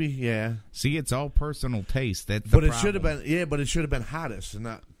right, maybe, yeah. See, it's all personal taste. That's the but it problem. should have been, but it should have been hottest and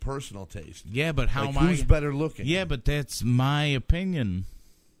not personal taste. Yeah, but who's better looking? Yeah, but that's my opinion.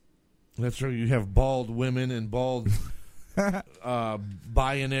 That's right. You have bald women and bald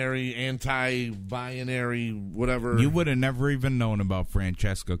binary, anti-binary, whatever. You would have never even known about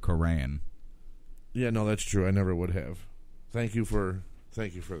Francesca Curran. Yeah, no, that's true. I never would have. Thank you for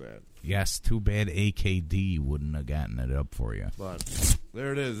that. Yes, too bad AKD wouldn't have gotten it up for you. But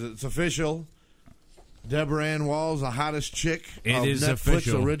there it is. It's official. Deborah Ann Wall's the hottest chick of is Netflix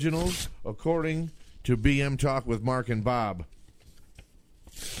official. originals, according to BM Talk with Mark and Bob.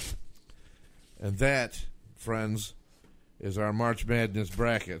 And that, friends, is our March Madness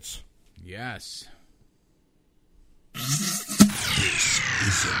brackets. Yes. This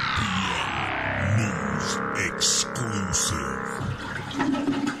is a BM News exclusive.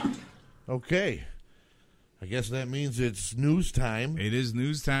 Okay. I guess that means it's news time. It is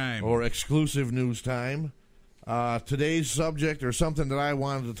news time. Or exclusive news time. Today's subject, or something that I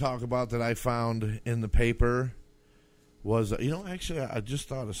wanted to talk about that I found in the paper, was, actually, I just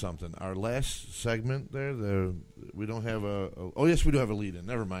thought of something. Our last segment there, we don't have oh, yes, we do have a lead-in.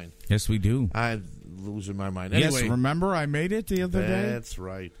 Never mind. Yes, we do. I'm losing my mind. Anyway, yes, remember I made it the other day? That's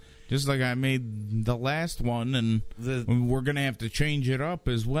right. Just like I made the last one, and we're going to have to change it up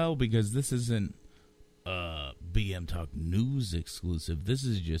as well, because this isn't BM Talk News exclusive. This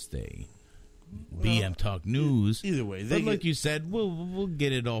is just a BM Talk News. Either way. But like you said, we'll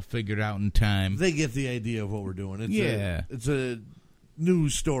get it all figured out in time. They get the idea of what we're doing. It's a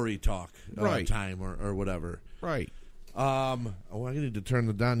news story talk right. Time or whatever. Right. I need to turn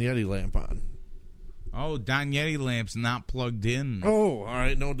the Don Yeti lamp on. Oh, Don Yeti lamp's not plugged in. Oh, all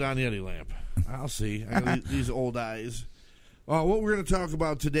right. No Don Yeti lamp. I'll see. I got these old eyes. What we're going to talk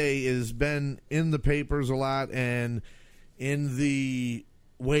about today has been in the papers a lot, and in the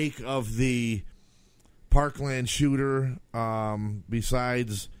wake of the Parkland shooter,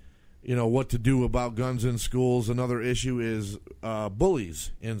 besides, what to do about guns in schools, another issue is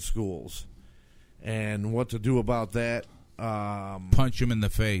bullies in schools and what to do about that. Punch them in the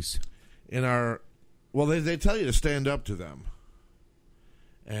face. They tell you to stand up to them,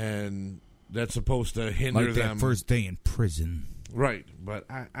 and that's supposed to hinder like them. That first day in prison, right? But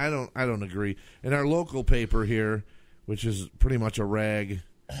I don't agree. In our local paper here, which is pretty much a rag,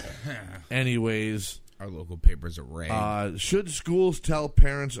 anyways. Our local paper's a rag. Should schools tell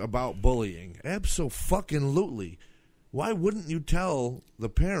parents about bullying? Abso-fucking-lutely. Why wouldn't you tell the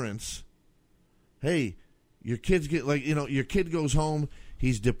parents, hey, your kids your kid goes home,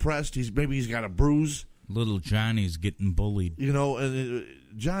 he's depressed, maybe he's got a bruise. Little Johnny's getting bullied. And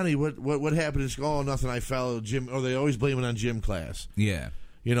Johnny, what happened in school? Oh, nothing, I fell. Gym, or they always blame it on gym class. Yeah.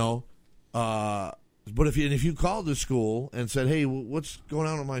 But if you called the school and said, hey, what's going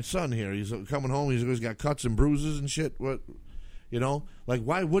on with my son here? He's coming home, he's got cuts and bruises and shit. What,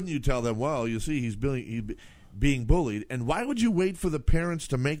 why wouldn't you tell them? Well, you see, being bullied. And why would you wait for the parents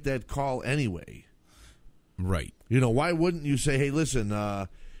to make that call anyway? Right. Why wouldn't you say, hey, listen,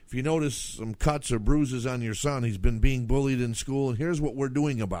 if you notice some cuts or bruises on your son, he's been being bullied in school, and here's what we're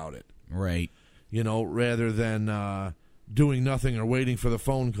doing about it. Right. Rather than doing nothing or waiting for the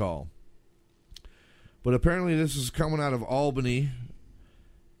phone call. But apparently this is coming out of Albany,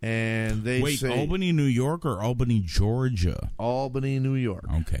 and they say... Albany, New York, or Albany, Georgia? Albany, New York.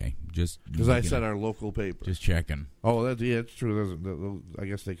 Okay, just... Because I said our local paper. Just checking. Oh, it's true. I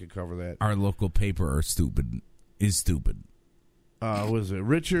guess they could cover that. Our local paper is stupid. What is it?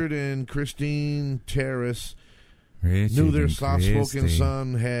 Richard and Christine Terrace knew their soft-spoken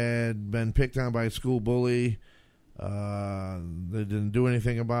son had been picked on by a school bully. They didn't do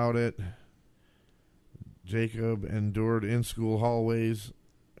anything about it. Jacob endured in school hallways.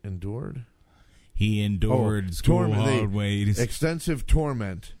 Endured? He endured school hallways. Extensive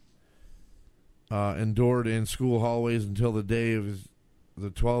torment. Endured in school hallways until the day of the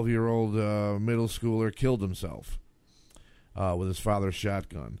 12-year-old middle schooler killed himself with his father's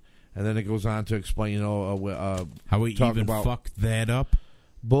shotgun. And then it goes on to explain, how he even fucked that up.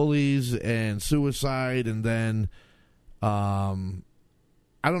 Bullies and suicide, and then I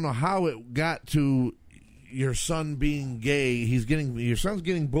don't know how it got to your son being gay. Your son's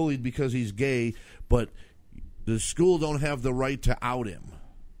getting bullied because he's gay, but the school don't have the right to out him.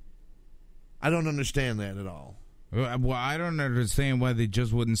 I don't understand that at all. Well, I don't understand why they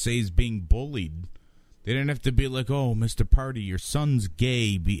just wouldn't say he's being bullied. They didn't have to be like, "Oh, Mr. Party, your son's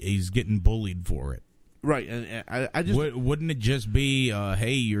gay. He's getting bullied for it." Right, and I just wouldn't it just be,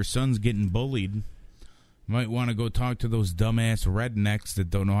 "Hey, your son's getting bullied. Might want to go talk to those dumbass rednecks that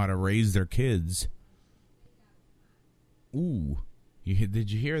don't know how to raise their kids." Ooh,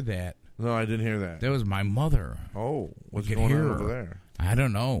 did you hear that? No, I didn't hear that. That was my mother. Oh, what's going on over there? I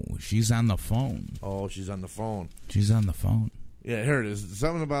don't know. She's on the phone. Oh, she's on the phone. She's on the phone. Yeah, here it is.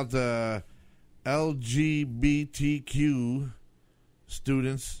 Something about the LGBTQ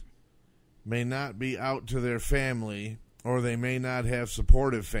students may not be out to their family, or they may not have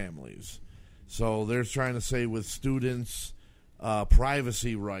supportive families. So they're trying to say with students'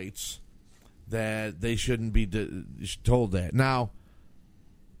 privacy rights that they shouldn't be told that. Now,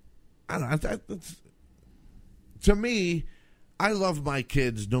 I don't know. To me, I love my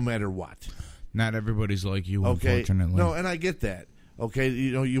kids no matter what. Not everybody's like you, okay? Unfortunately. No, and I get that. Okay,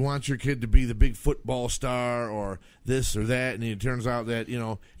 you want your kid to be the big football star or this or that, and it turns out that,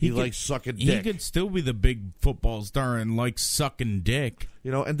 he likes sucking dick. He could still be the big football star and like sucking dick.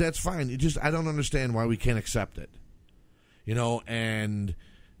 And that's fine. I don't understand why we can't accept it. And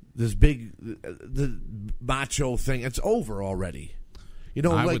this the macho thing, it's over already.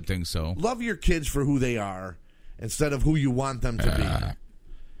 I would think so. Love your kids for who they are instead of who you want them to be.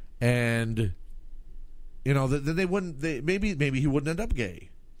 And then they wouldn't. Maybe he wouldn't end up gay.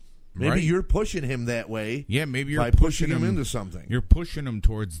 Maybe you're pushing him that way. Yeah, maybe you're by pushing him into something. You're pushing him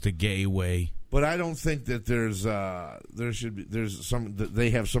towards the gay way. But I don't think that there's they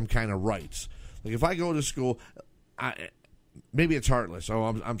have some kind of rights. Like if I go to school, maybe it's heartless. Oh,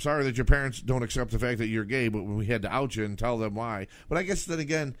 I'm sorry that your parents don't accept the fact that you're gay, but we had to out you and tell them why. But I guess then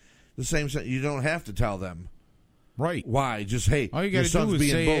again, the same sense, you don't have to tell them. Right. Why? Just, hey, all you got to do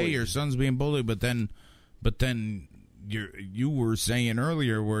is say, hey, your son's being bullied, but then you were saying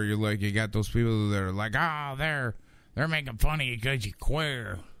earlier where you're like, you got those people that are like, they're making fun of you because you're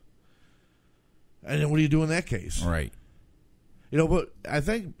queer. And then what do you do in that case? Right. But I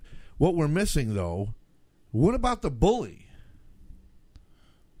think what we're missing, though, what about the bully?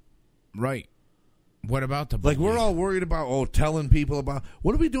 Right. What about the bully? Like, we're all worried about, telling people about,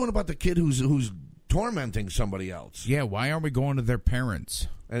 what are we doing about the kid who's tormenting somebody else? Yeah, why aren't we going to their parents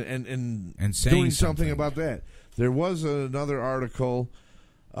and saying doing something about that? There was another article,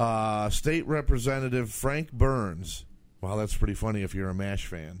 State Representative Frank Burns. Wow, that's pretty funny if you're a MASH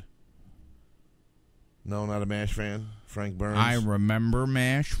fan. No, not a MASH fan? Frank Burns? I remember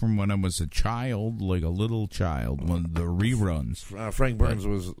MASH from when I was a child, like a little child, when the reruns. Frank Burns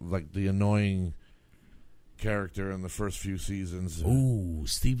was like the annoying character in the first few seasons. Ooh,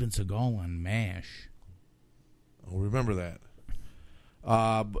 Steven Seagal on MASH. Oh, remember that.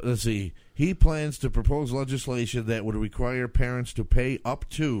 Let's see. He plans to propose legislation that would require parents to pay up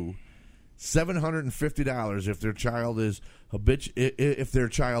to $750 if their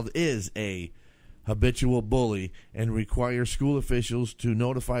child is a habitual bully, and require school officials to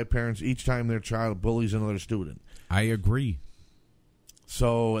notify parents each time their child bullies another student. I agree.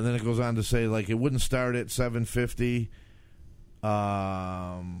 So, and then it goes on to say, like, it wouldn't start at $750,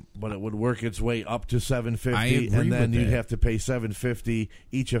 but it would work its way up to $750, and then you'd have to pay $750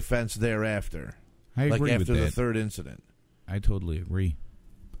 each offense thereafter. I agree after with the that. third incident. I totally agree.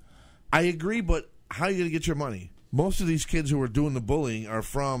 I agree, but how are you going to get your money? Most of these kids who are doing the bullying are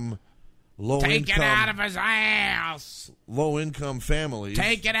from Take it out of his ass. low-income families.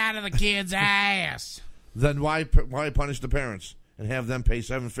 Take it out of the kid's ass. Then why punish the parents and have them pay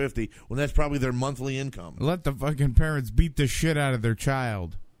 $750 when that's probably their monthly income? Let the fucking parents beat the shit out of their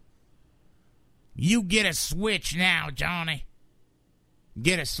child. You get a switch now, Johnny.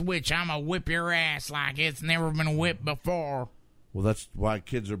 Get a switch. I'm going to whip your ass like it's never been whipped before. Well, that's why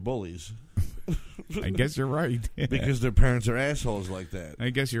kids are bullies. I guess you're right. Because their parents are assholes like that. I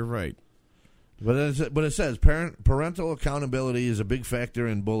guess you're right. But it says parental accountability is a big factor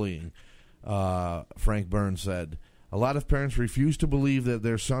in bullying, Frank Burns said. A lot of parents refuse to believe that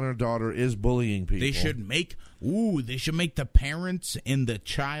their son or daughter is bullying people. They should make the parents and the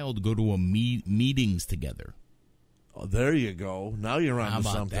child go to meetings together. Oh, there you go. Now you're on to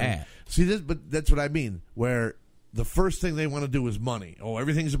something. That? See, but that's what I mean, where the first thing they want to do is money. Oh,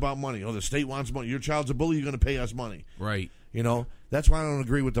 everything's about money. Oh, the state wants money. Your child's a bully, you're going to pay us money. Right. You know, that's why I don't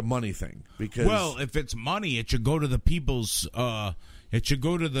agree with the money thing. Because well, if it's money, it should go to the people's. It should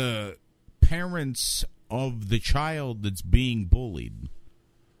go to the parents of the child that's being bullied.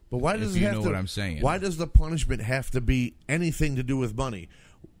 But why does you know what I'm saying? Why does the punishment have to be anything to do with money?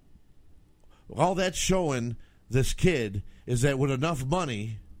 All that's showing this kid is that with enough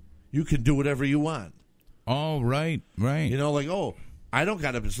money, you can do whatever you want. Oh, right. You know, like, oh, I don't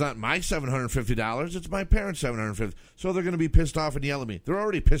got it. It's not my $750. It's my parents' $750. So they're going to be pissed off and yell at me. They're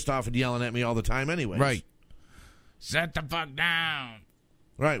already pissed off and yelling at me all the time anyway. Right. Set the fuck down.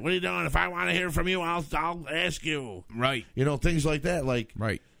 Right. What are you doing? If I want to hear from you, I'll ask you. Right. You know, things like that. Like,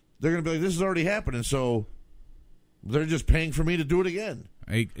 right. They're going to be like, this is already happening, so they're just paying for me to do it again.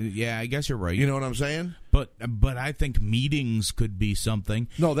 I guess you're right. You know what I'm saying? But I think meetings could be something.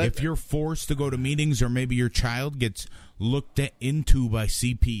 No, if you're forced to go to meetings, or maybe your child gets looked into by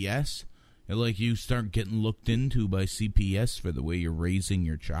CPS, like you start getting looked into by CPS for the way you're raising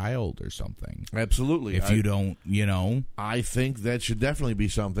your child or something. Absolutely. If you don't, you know. I think that should definitely be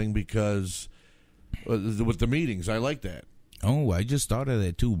something because with the meetings, I like that. Oh, I just thought of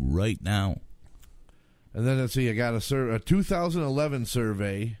that too right now. And then let's see, I got a 2011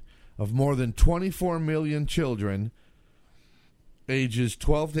 survey of more than 24 million children ages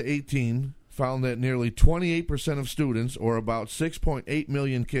 12 to 18 found that nearly 28% of students, or about 6.8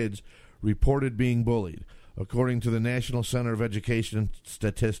 million kids, reported being bullied, according to the National Center of Education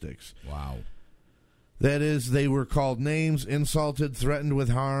Statistics. Wow. That is, they were called names, insulted, threatened with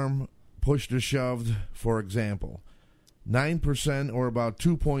harm, pushed or shoved, for example. 9%, or about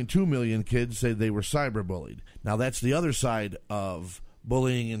 2.2 million kids, said they were cyberbullied. Now, that's the other side of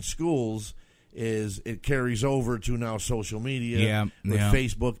bullying in schools, is it carries over to now social media, with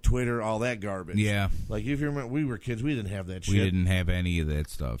Facebook, Twitter, all that garbage. Yeah. Like, if you remember, we were kids, we didn't have that shit. We didn't have any of that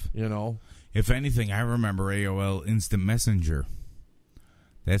stuff. You know? If anything, I remember AOL Instant Messenger.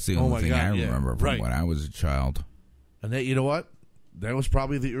 That's the only thing I remember from when I was a child. And that, you know what? That was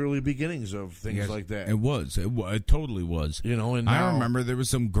probably the early beginnings of things like that. It was. It totally was. You know, and now, I remember there was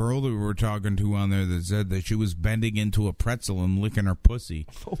some girl that we were talking to on there that said that she was bending into a pretzel and licking her pussy.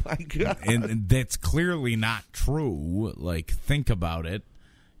 Oh, my God. And that's clearly not true. Like, think about it.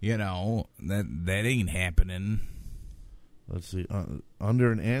 You know, that ain't happening. Let's see.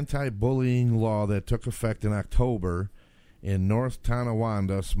 Under an anti-bullying law that took effect in October in North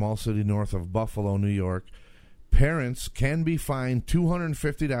Tonawanda, small city north of Buffalo, New York, parents can be fined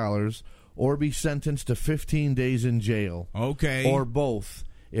 $250 or be sentenced to 15 days in jail. Okay. Or both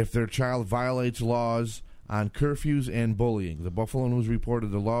if their child violates laws on curfews and bullying. The Buffalo News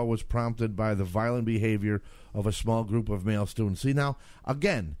reported the law was prompted by the violent behavior of a small group of male students. See, now,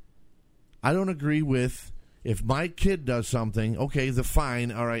 again, I don't agree with if my kid does something, okay, the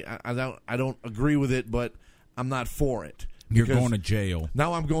fine, all right, I don't agree with it, but I'm not for it. You're going to jail.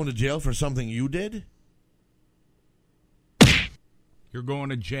 Now I'm going to jail for something you did? You're going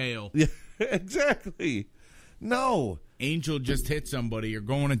to jail. Yeah, exactly. No. Angel just hit somebody. You're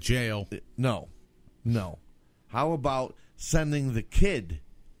going to jail. No. How about sending the kid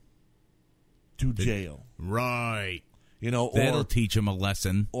to jail? Right. You know, that'll teach him a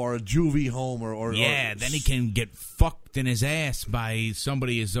lesson. Or a juvie home, or then he can get fucked in his ass by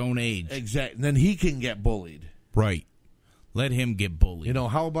somebody his own age. Exactly. And then he can get bullied. Right. Let him get bullied. You know,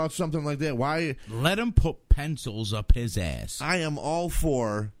 how about something like that? Why? Let him put pencils up his ass. I am all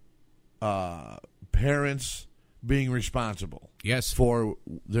for parents being responsible. Yes. For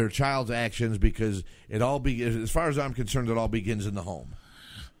their child's actions, because it all begins, as far as I'm concerned, it all begins in the home.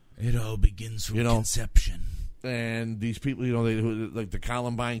 It all begins from conception. And these people, like the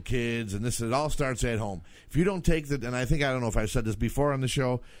Columbine kids, and it all starts at home. If you don't take and I don't know if I've said this before on the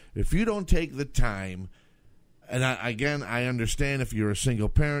show, if you don't take the time, and I understand if you're a single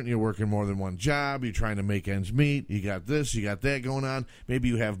parent, you're working more than one job, you're trying to make ends meet, you got this, you got that going on, maybe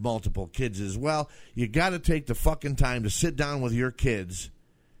you have multiple kids as well, you got to take the fucking time to sit down with your kids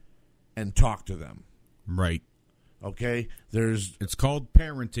and talk to them. Right. Okay? It's called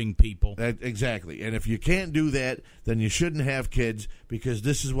parenting, people. Exactly. And if you can't do that, then you shouldn't have kids, because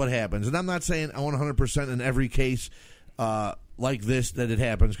this is what happens. And I'm not saying I want 100% in every case like this that it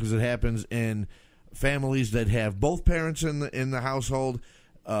happens, because it happens in families that have both parents in the household,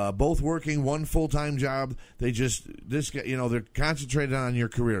 both working one full-time job. They're concentrated on your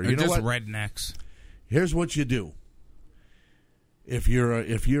career. They're you know just what? rednecks. Here's what you do. If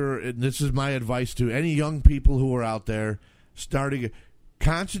you're, and this is my advice to any young people who are out there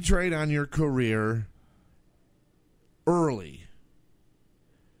concentrate on your career early.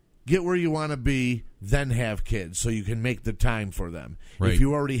 Get where you want to be, then have kids so you can make the time for them. Right. If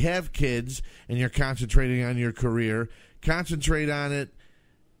you already have kids and you're concentrating on your career, concentrate on it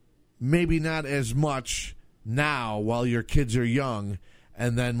maybe not as much now while your kids are young.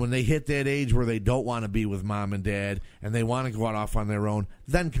 And then when they hit that age where they don't want to be with mom and dad and they want to go out off on their own,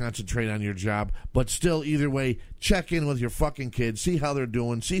 then concentrate on your job. But still, either way, check in with your fucking kids, see how they're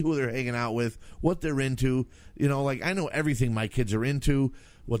doing, see who they're hanging out with, what they're into. I know everything my kids are into,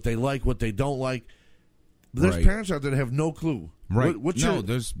 what they like, what they don't like. There's parents out there that have no clue. Right. What's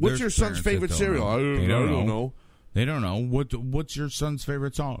your son's favorite cereal? I don't know. They don't know. What's your son's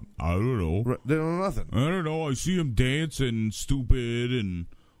favorite song? I don't know. They don't know nothing. I don't know. I see him dancing stupid and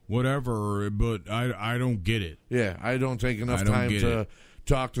whatever, but I don't get it. Yeah, I don't take enough time to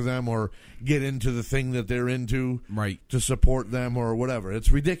talk to them or get into the thing that they're into to support them or whatever. It's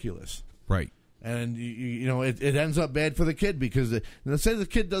ridiculous. Right. And, it ends up bad for the kid because let's say the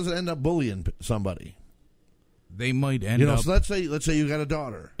kid doesn't end up bullying somebody. They might end up. So let's say you got a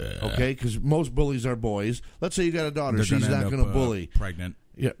daughter, okay? Because most bullies are boys. Let's say you got a daughter. She's not going to bully. Pregnant.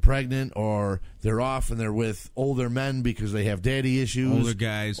 Yeah, pregnant, or they're off and they're with older men because they have daddy issues. Older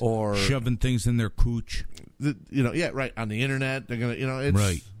guys, or shoving things in their cooch. On the internet, they're gonna, it's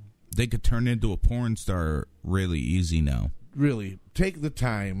right. They could turn into a porn star really easy now. Really, take the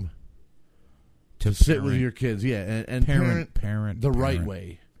time to sit with your kids, and parent the right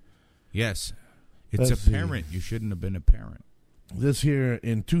way. Yes. It's a parent. You shouldn't have been a parent. This here,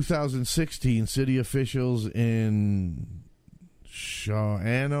 in 2016, city officials in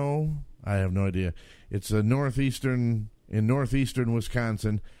Shawano, I have no idea. It's in northeastern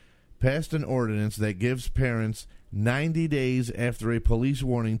Wisconsin, passed an ordinance that gives parents 90 days after a police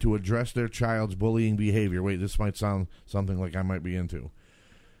warning to address their child's bullying behavior. Wait, this might sound something like I might be into.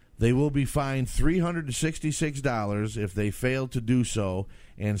 They will be fined $366 if they fail to do so,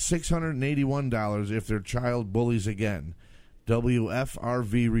 and $681 if their child bullies again.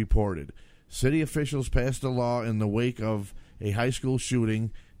 WFRV reported. City officials passed a law in the wake of a high school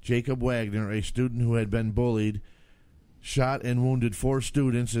shooting. Jacob Wagner, a student who had been bullied, shot and wounded 4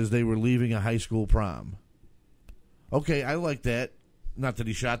 students as they were leaving a high school prom. Okay, I like that. Not that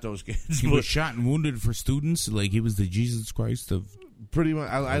he shot those kids. He was shot and wounded for students, like he was the Jesus Christ of... Pretty much.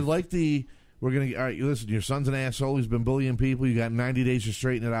 I like we're going to... All right, listen, your son's an asshole. He's been bullying people. You got 90 days to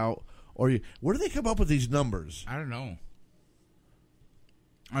straighten it out. Where do they come up with these numbers? I don't know.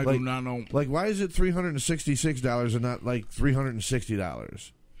 I do not know. Like, why is it $366 and not, like,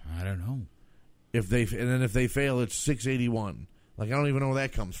 $360? I don't know. And then if they fail, it's $681. Like, I don't even know where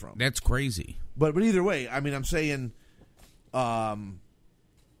that comes from. That's crazy. But either way, I mean, I'm saying, I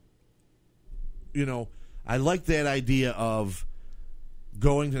like that idea of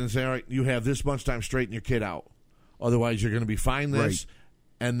going to and saying, all right, you have this much time, straighten your kid out. Otherwise, you're going to be fined this. Right.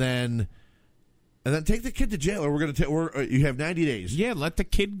 And then take the kid to jail, or you have 90 days. Yeah, let the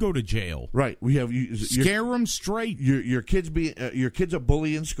kid go to jail. Right. We have scare him straight. Your kid's a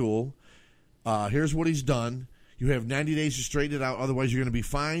bully in school. Here's what he's done. You have 90 days to straighten it out. Otherwise, you're going to be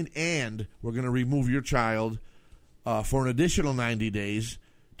fined, and we're going to remove your child for an additional 90 days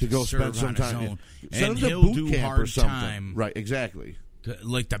to go spend some time. And he'll do camp hard or something. Time. Right. Exactly.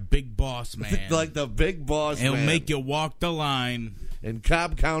 Like the big boss man. Like the big boss He'll man. make you walk the line. In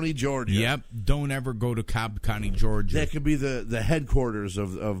Cobb County, Georgia. Yep. Don't ever go to Cobb County, Georgia. That could be the headquarters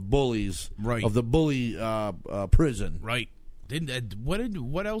of bullies. Right. Of the bully prison. Right.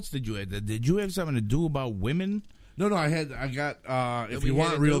 What else did you have? Did you have something to do about women? No, I got if you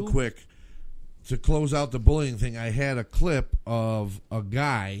want real quick to close out the bullying thing, I had a clip of a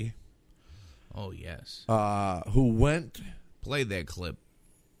guy. Oh, yes. Who went... Play that clip.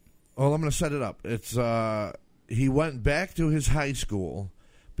 Well, I'm going to set it up. It's he went back to his high school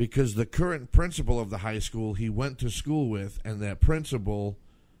because the current principal of the high school he went to school with, and that principal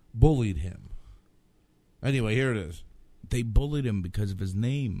bullied him. Anyway, here it is. They bullied him because of his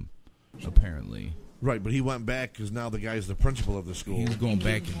name, apparently. Right, but he went back because now the guy's the principal of the school. He's going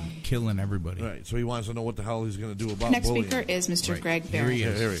back and killing everybody. Right, so he wants to know what the hell he's going to do about Next bullying. speaker is Mr. Greg Barrett. Here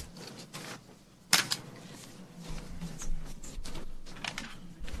he is.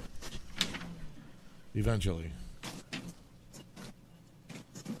 Eventually.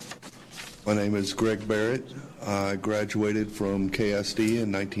 My name is Greg Barrett. I graduated from KSD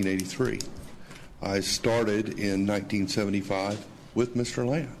in 1983. I started in 1975 with Mr.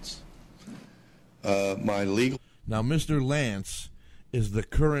 Lance. Now, Mr. Lance is the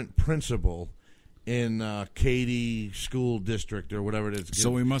current principal in Katy School District or whatever it is.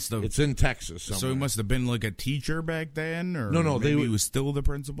 So he must have. It's in Texas somewhere. So he must have been like a teacher back then, or no, maybe he was still the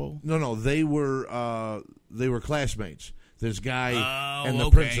principal. No, they were classmates. This guy and the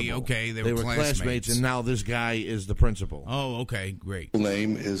okay, principal. Okay, they were classmates, and now this guy is the principal. Oh, okay, great. My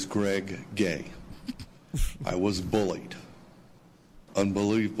name is Greg Gay. I was bullied,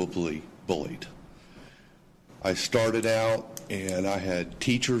 unbelievably bullied. I started out, and I had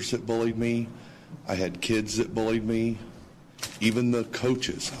teachers that bullied me. I had kids that bullied me. Even the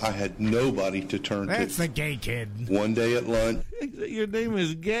coaches. I had nobody to turn to. That's the gay kid. One day at lunch. Your name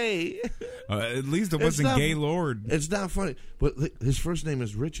is Gay. At least it wasn't Gaylord. It's not funny. But his first name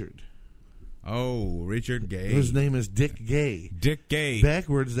is Richard. Oh, Richard Gay. His name is Dick Gay. Dick Gay.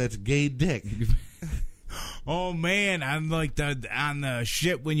 Backwards, that's Gay Dick. Oh man, I'm like on the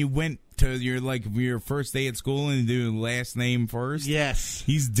shit when you went to your first day at school and do last name first. Yes,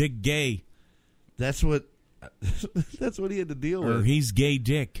 he's Dick Gay. That's what he had to deal with. Or he's Gay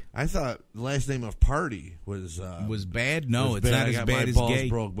Dick. I thought the last name of Party was bad. No, it's bad. not I as got bad my as balls Gay.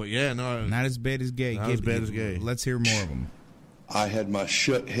 Broke, but yeah, no, not as bad as Gay. Not as bad as Gay. Let's hear more of them. I had my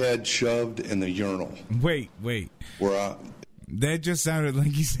head shoved in the urinal. Wait. That just sounded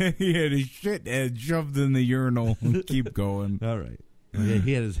like he said he had his shit head shoved in the urinal. Keep going. All right. Yeah,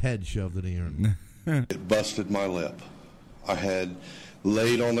 he had his head shoved in the urinal. It busted my lip. I had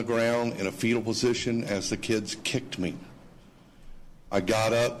laid on the ground in a fetal position as the kids kicked me. I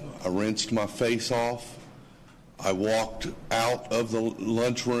got up. I rinsed my face off. I walked out of the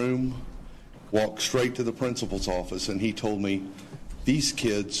lunchroom, walked straight to the principal's office, and he told me, these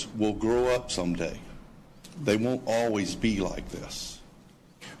kids will grow up someday. They won't always be like this.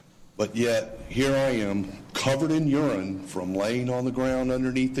 But yet, here I am, covered in urine from laying on the ground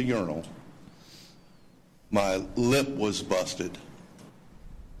underneath the urinal. My lip was busted,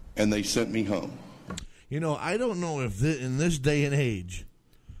 and they sent me home. You know, I don't know if in this day and age,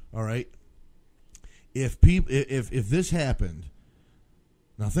 all right, if this happened,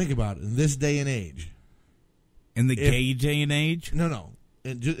 now think about it, in this day and age. In the gay day and age? No.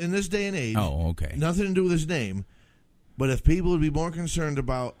 In this day and age. Oh, okay. Nothing to do with his name, but if people would be more concerned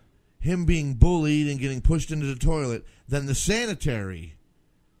about him being bullied and getting pushed into the toilet than the sanitary.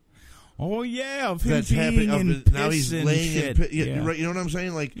 Oh yeah, of him that's being happening. in Now piss he's and laying shit. in. Yeah. Right, you know what I'm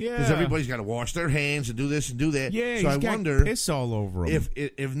saying? Like, because everybody's got to wash their hands and do this and do that. Yeah, so he's I got wonder piss all over him.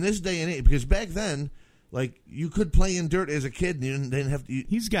 If in this day and age, because back then, like you could play in dirt as a kid and you didn't have to.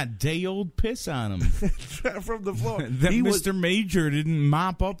 He's got day old piss on him from the floor. that Mr. Major didn't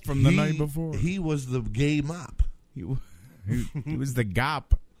mop up from the night before. He was the gay mop. He was the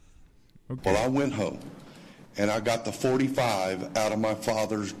gop. Okay. Well, I went home, and I got the .45 out of my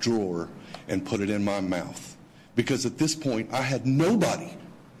father's drawer and put it in my mouth. Because at this point, I had nobody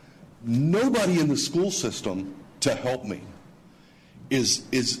in the school system to help me. Is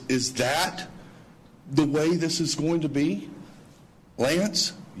that the way this is going to be?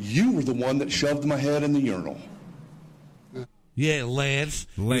 Lance, you were the one that shoved my head in the urinal. Yeah, Lance,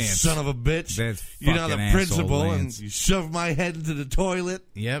 you son of a bitch. That's you're now the fucking principal, asshole, and you shoved my head into the toilet.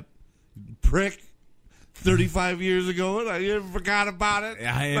 Yep. Prick. 35 years ago, and I forgot about it.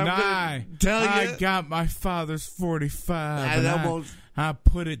 I got my father's 45. I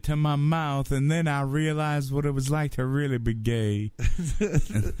put it to my mouth, and then I realized what it was like to really be gay.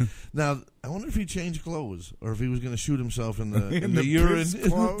 Now, I wonder if he changed clothes, or if he was going to shoot himself in the urine, in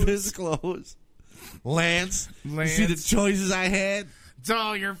the piss clothes. Lance, you see the choices I had? It's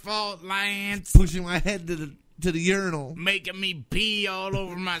all your fault, Lance. Pushing my head to the urinal. Making me pee all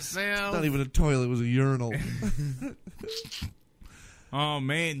over myself. It's not even a toilet, it was a urinal. Oh,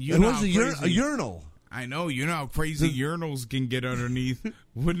 man. It was a urinal. I know. You know how crazy urinals can get underneath.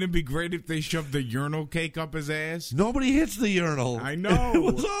 Wouldn't it be great if they shoved the urinal cake up his ass? Nobody hits the urinal. I know.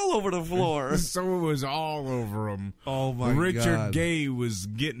 It was all over the floor. So it was all over him. Oh, my God. Richard Gay was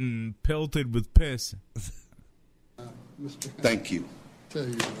getting pelted with piss. Thank you. Tell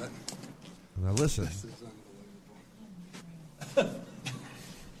you what. Now listen. This is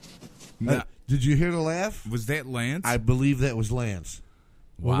unbelievable. Did you hear the laugh? Was that Lance? I believe that was Lance.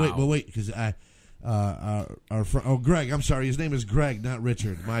 Wow. Well, wait, because our friend, Greg. I'm sorry, his name is Greg, not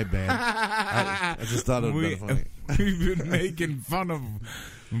Richard. My bad. I just thought it would be funny. We've been making fun of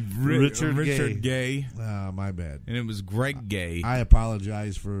Richard Gay. My bad. And it was Greg Gay. I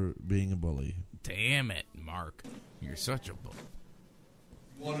apologize for being a bully. Damn it, Mark. You're such a bully.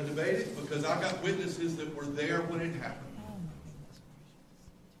 You want to debate it? Because I got witnesses that were there when it happened.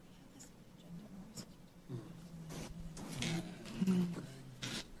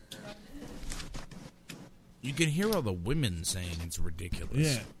 You can hear all the women saying it's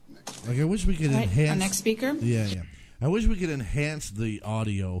ridiculous. Yeah. Like, I wish we could enhance... Our next speaker? Yeah. I wish we could enhance the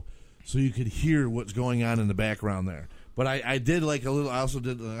audio so you could hear what's going on in the background there. But I did like a little... I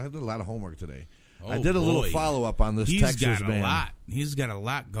did a lot of homework today. I did a little follow-up on this Texas band. He's got a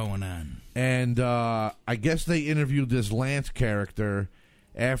lot going on. And I guess they interviewed this Lance character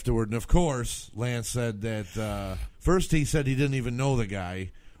afterward. And, of course, Lance said that... first he said he didn't even know the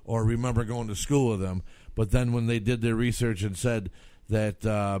guy or remember going to school with him. But then when they did their research and said that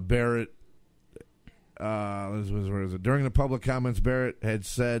Barrett, where is it? During the public comments, Barrett had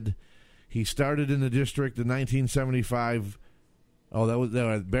said he started in the district in 1975.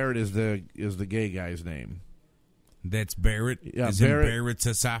 Barrett is the gay guy's name. That's Barrett? Yeah, in Barrett's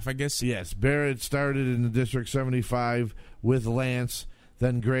esophagus? Yes, Barrett started in the district 75 with Lance,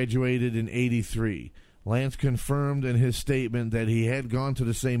 then graduated in 83. Lance confirmed in his statement that he had gone to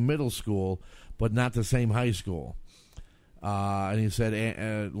the same middle school, but not the same high school. And he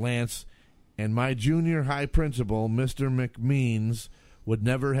said, Lance, and my junior high principal, Mr. McMeans, would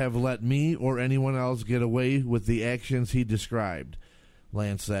never have let me or anyone else get away with the actions he described.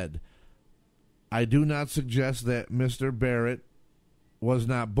 Lance said, I do not suggest that Mr. Barrett was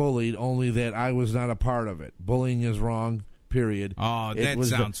not bullied, only that I was not a part of it. Bullying is wrong, period. Oh, that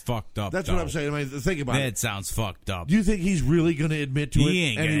sounds fucked up. That's what I'm saying. I mean, think about it. That sounds fucked up. Do you think he's really going to admit to it? He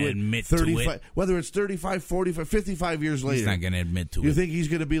ain't going to admit to it. Whether it's 35, 45, 55 years later. He's not going to admit to it. You think he's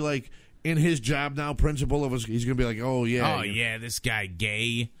going to be like, in his job now, principal of us, he's going to be like, oh, yeah. Oh, yeah, this guy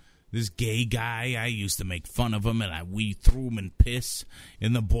gay. This gay guy, I used to make fun of him, and we threw him in piss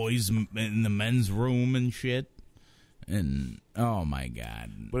in the men's room and shit. And, oh, my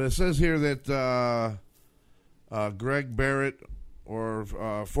God. But it says here that Greg Barrett,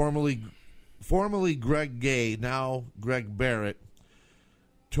 or formerly Greg Gay, now Greg Barrett,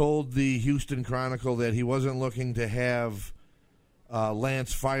 told the Houston Chronicle that he wasn't looking to have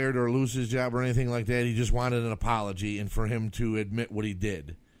Lance fired or lose his job or anything like that. He just wanted an apology and for him to admit what he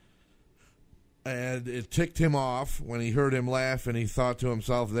did. And it ticked him off when he heard him laugh, and he thought to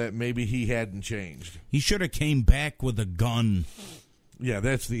himself that maybe he hadn't changed. He should have came back with a gun. Yeah,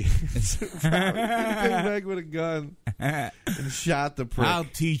 that's the answer. He came back with a gun and shot the prick. I'll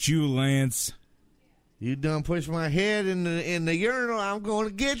teach you, Lance. You done pushed my head in the urinal, I'm going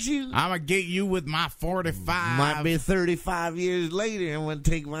to get you. I'm going to get you with my 45. Might be 35 years later, I'm going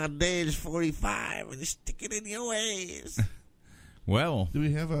to take my dad's 45 and stick it in your ass. Well. Do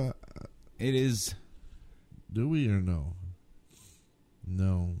we have a... It is... Do we or no?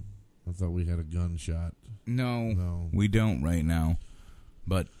 No. I thought we had a gunshot. No. We don't right now.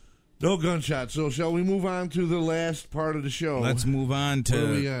 But... No gunshot. So shall we move on to the last part of the show? Let's move on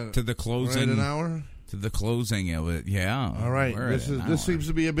to the closing. Right, an hour? To the closing of it, yeah. All right. This seems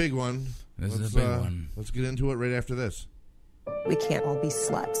to be a big one. This is a big one. Let's get into it right after this. We can't all be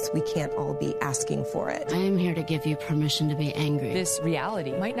sluts. We can't all be asking for it. I am here to give you permission to be angry. This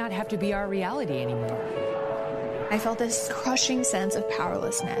reality might not have to be our reality anymore. I felt this crushing sense of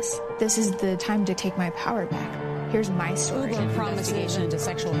powerlessness. This is the time to take my power back. Here's my story. Uber investigation into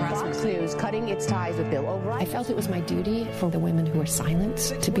sexual harassment. Fox News cutting its ties with Bill O'Reilly. I felt it was my duty for the women who are silent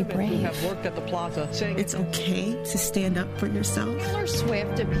to be brave. Who have worked at the plaza saying it's okay to stand up for yourself. Taylor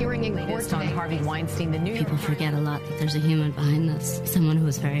Swift appearing in court on Harvey Weinstein. The New York People forget a lot that there's a human behind this, someone who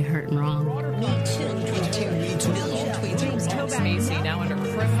was very hurt and wrong. Macy now under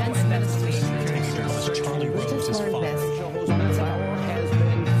criminal investigation. Charlie Rose is fired.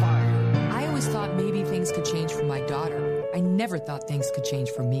 I always thought maybe things could change for my daughter. I never thought things could change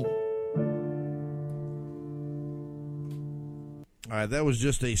for me. All right, that was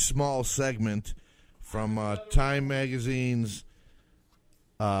just a small segment from Time Magazine's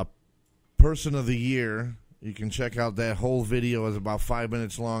Person of the Year. You can check out that whole video. It's about 5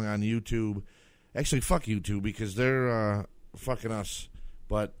 minutes long on YouTube. Actually, fuck YouTube because they're fucking us.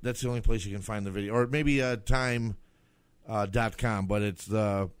 But that's the only place you can find the video. Or maybe time.com. But it's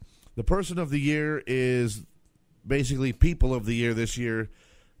the Person of the Year is basically people of the year this year,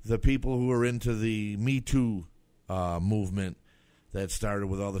 the people who are into the Me Too movement that started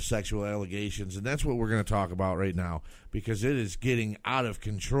with all the sexual allegations. And that's what we're going to talk about right now, because it is getting out of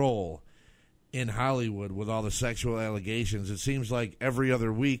control in Hollywood with all the sexual allegations. It seems like every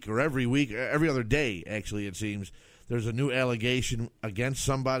other day, actually, it seems, there's a new allegation against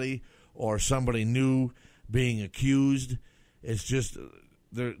somebody or somebody new being accused. It's just,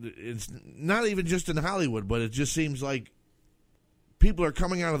 it's not even just in Hollywood, but it just seems like people are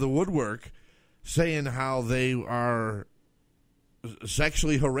coming out of the woodwork saying how they are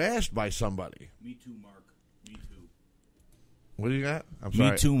sexually harassed by somebody. Me too, Mark. Me too. What do you got? I'm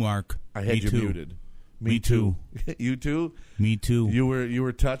sorry. Me too, Mark. I had Me you too. muted. Me too. You too? Me too. You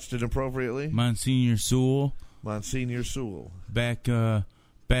were touched inappropriately? Monsignor Sewell. Monsignor Sewell. Back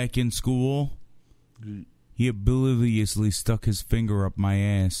in school, he obliviously stuck his finger up my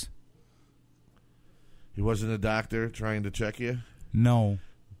ass. He wasn't a doctor trying to check you? No.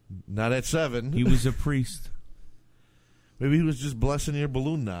 Not at 7. He was a priest. Maybe he was just blessing your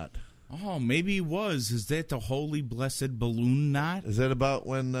balloon knot. Oh, maybe he was. Is that the holy blessed balloon knot? Is that about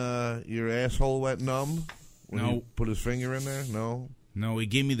when your asshole went numb? When No. he put his finger in there? No? No, he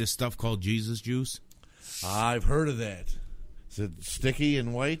gave me this stuff called Jesus juice. I've heard of that. Is it sticky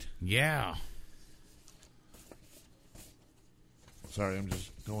and white? Yeah. Sorry, I'm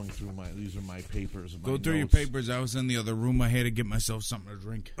just going through these are my papers. Go through your papers. I was in the other room. I had to get myself something to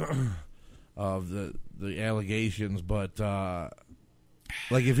drink. Of the allegations, but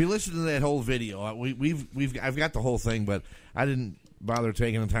like if you listen to that whole video, I've got the whole thing, but I didn't bother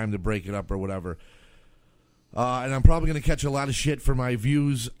taking the time to break it up or whatever. And I'm probably going to catch a lot of shit for my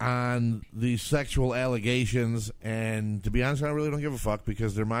views on the sexual allegations. And to be honest, I really don't give a fuck,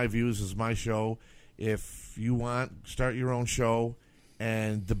 because they're my views. It's my show. If you want, start your own show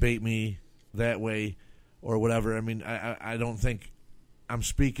and debate me that way or whatever. I mean, I don't think I'm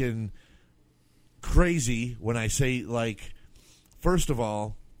speaking crazy when I say, like, first of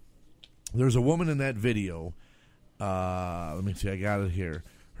all, there's a woman in that video. Let me see, I got it here.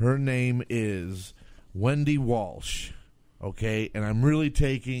 Her name is Wendy Walsh, okay? And I'm really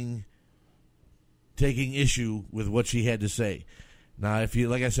taking issue with what she had to say. Now, if you,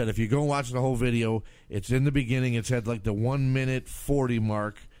 like I said, if you go and watch the whole video, it's in the beginning. It's at like the 1 minute 40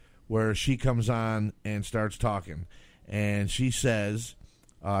 mark where she comes on and starts talking. And she says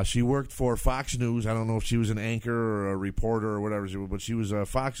she worked for Fox News. I don't know if she was an anchor or a reporter or whatever, but she was a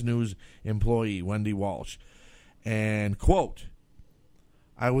Fox News employee, Wendy Walsh. And, quote,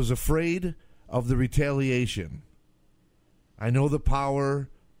 "I was afraid of the retaliation. I know the power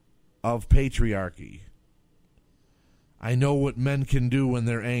of patriarchy. I know what men can do when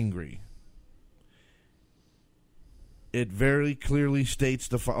they're angry. It very clearly states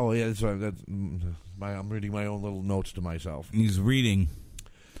the..." Oh, yeah, I'm reading my own little notes to myself. He's reading.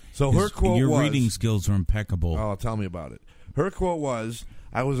 So her quote was... Your reading skills are impeccable. Oh, tell me about it. Her quote was,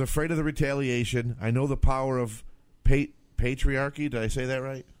 "I was afraid of the retaliation. I know the power of patriarchy." Did I say that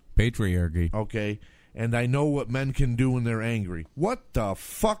right? Patriarchy. Okay. "And I know what men can do when they're angry." What the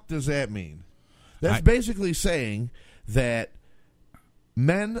fuck does that mean? That's basically saying that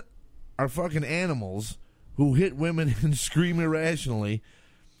men are fucking animals who hit women and scream irrationally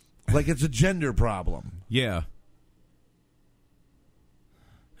like it's a gender problem. Yeah.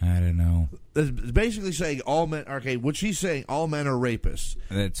 I don't know. It's basically saying all men... Okay, what she's saying, all men are rapists.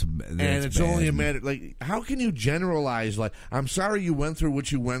 That's and it's bad. only a matter... Like, how can you generalize? Like, I'm sorry you went through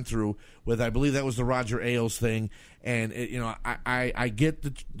what you went through with... I believe that was the Roger Ailes thing. And, I get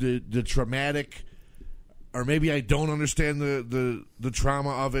the traumatic... Or maybe I don't understand the trauma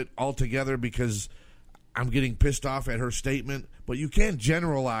of it altogether, because I'm getting pissed off at her statement. But you can't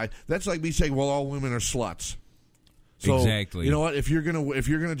generalize. That's like me saying, well, all women are sluts. So, exactly. You know what? If you're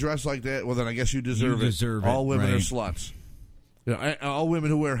gonna dress like that, well, then I guess you deserve it. All women are sluts. You know, all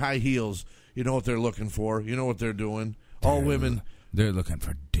women who wear high heels, you know what they're looking for. You know what they're doing. All women, they're looking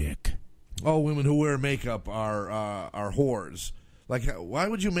for dick. All women who wear makeup are whores. Like, why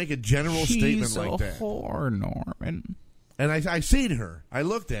would you make a general statement like that? She's a whore, Norman. And I seen her. I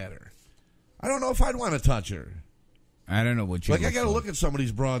looked at her. I don't know if I'd want to touch her. I don't know what you like. I got to look at some of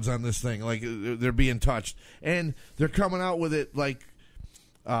these broads on this thing. Like, they're being touched, and they're coming out with it like,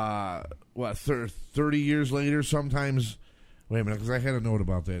 30 years later. Sometimes. Wait a minute, because I had a note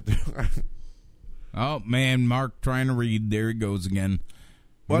about that. Oh man, Mark trying to read. There he goes again.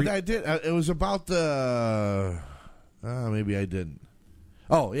 Well, I did. It was about the. Maybe I didn't.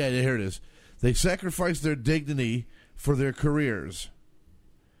 Oh yeah, here it is. They sacrificed their dignity for their careers,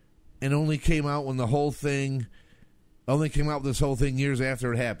 and only came out when the whole thing Only came out with this whole thing years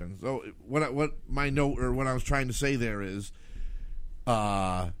after it happened. So what my note or what I was trying to say there is,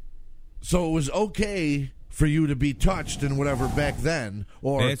 so it was okay for you to be touched and whatever back then,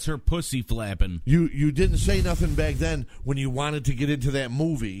 or that's her pussy flapping. You didn't say nothing back then when you wanted to get into that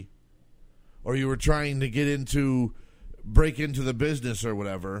movie, or you were trying to break into the business or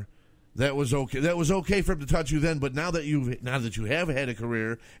whatever. That was okay. That was okay for him to touch you then. But now that you have had a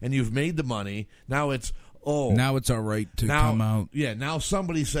career and you've made the money, now it's now it's all right to come out. Yeah, now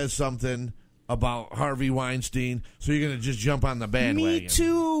somebody says something about Harvey Weinstein, so you're going to just jump on the bandwagon. Me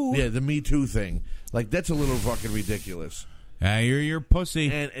Too. Yeah, the Me Too thing. Like, that's a little fucking ridiculous. You're your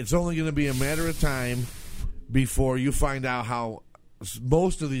pussy. And it's only going to be a matter of time before you find out how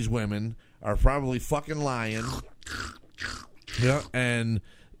most of these women are probably fucking lying. Yeah, and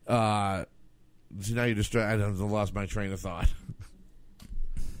see, now you I lost my train of thought.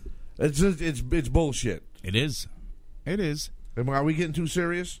 It's bullshit. It is. It is. Are we getting too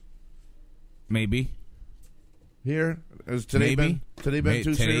serious? Maybe. Here? Has today been too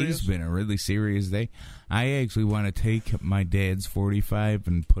serious? Today's been a really serious day. I actually want to take my dad's 45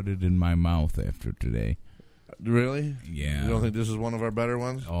 and put it in my mouth after today. Really? Yeah. You don't think this is one of our better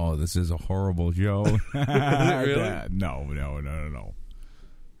ones? Oh, this is a horrible show. Really? No.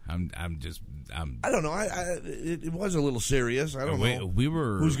 I'm I don't know. It was a little serious. I don't know. We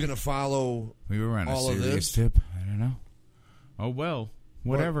were. Who's going to follow? We were on all a serious of this? tip. I don't know. Oh well,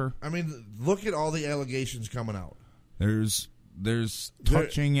 whatever. Well, I mean, look at all the allegations coming out. There's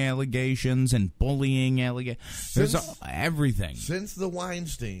touching allegations and bullying allegations. There's everything. Since the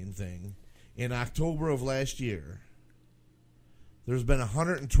Weinstein thing in October of last year, there's been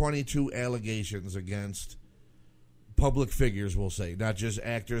 122 allegations against public figures, we'll say, not just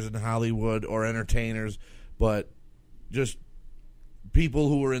actors in Hollywood or entertainers, but just people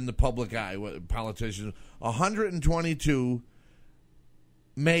who are in the public eye, politicians. 122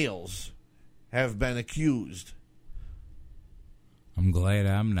 males have been accused. I'm glad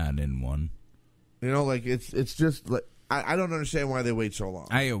I'm not in one. You know, like it's just like I don't understand why they wait so long.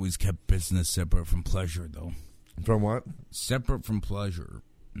 I always kept business separate from pleasure, though. From what? Separate from pleasure.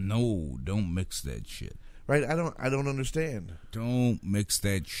 No, don't mix that shit. Right? I don't understand. Don't mix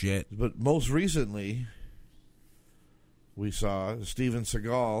that shit. But most recently, we saw Steven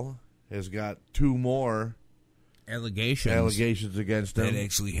Seagal has got 2 more allegations against him. That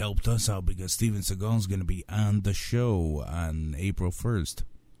actually helped us out because Steven Seagal is going to be on the show on April 1st.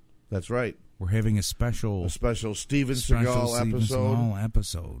 That's right. We're having a special Steven Seagal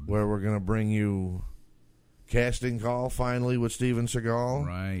episode where we're going to bring you casting call finally with Steven Seagal.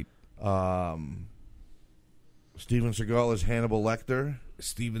 Right. Steven Seagal is Hannibal Lecter.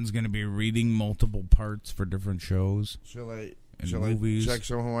 Steven's going to be reading multiple parts for different shows. Shall I movies. check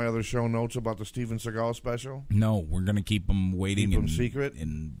some of my other show notes about the Steven Seagal special? No, we're going to keep them waiting. Keep them secret?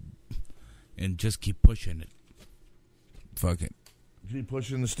 And just keep pushing it. Fuck it. Keep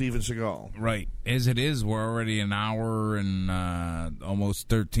pushing the Steven Seagal. Right. As it is, we're already an hour and almost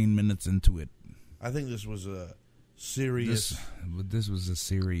 13 minutes into it. I think this was a serious... This was a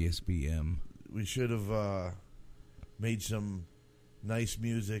serious BM. We should have made some nice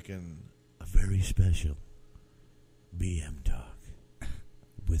music and a very special BM talk.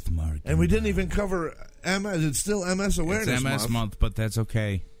 With Mark. And we didn't even cover MS. It's still MS Awareness Month. It's MS Month, but that's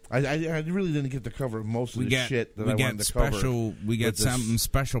okay. I really didn't get to cover most of the shit that I wanted to cover. We got something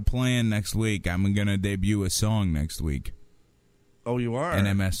special planned next week. I'm going to debut a song next week. Oh, you are?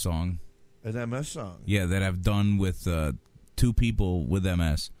 An MS song. An MS song? Yeah, that I've done with 2 people with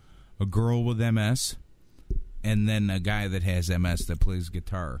MS. A girl with MS, and then a guy that has MS that plays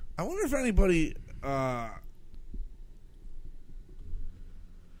guitar. I wonder if anybody...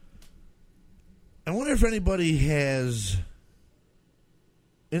 has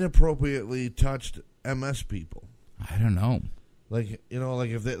inappropriately touched MS people. I don't know. Like, you know, like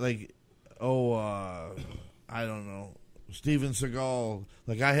if they, like, I don't know. Steven Seagal,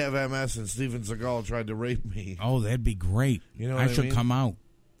 like I have MS and Steven Seagal tried to rape me. Oh, that'd be great. You know I what should mean? come out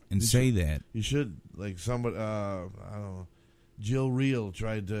and say that. You should. Like somebody, I don't know, Jill Reel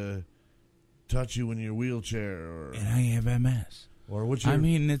tried to touch you in your wheelchair. And I have MS. Or what's your... I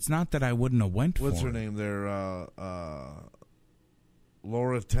mean, it's not that I wouldn't have went for it. What's her name there?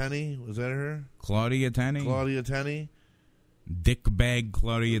 Laura Tenney? Was that her? Claudia Tenney? Claudia Tenney. Dickbag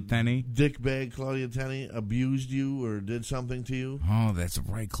Claudia Tenney? Dickbag Claudia Tenney abused you or did something to you? Oh, that's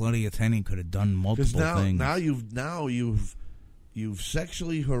right. Claudia Tenney could have done multiple things. Now you've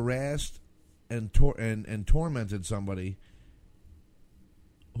sexually harassed and tormented somebody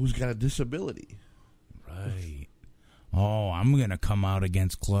who's got a disability. Right. Oh, I'm going to come out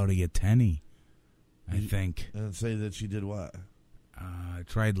against Claudia Tenney. I think. And say that she did what?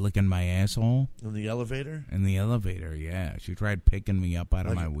 Tried licking my asshole. In the elevator? In the elevator, yeah. She tried picking me up out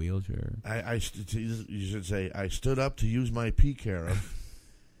of my wheelchair. You should say, I stood up to use my pee carrot,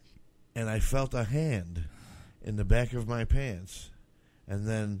 and I felt a hand in the back of my pants, and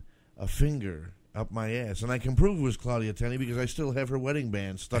then a finger up my ass. And I can prove it was Claudia Tenney because I still have her wedding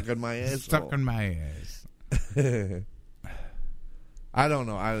band stuck in my ass. Stuck in my ass. I don't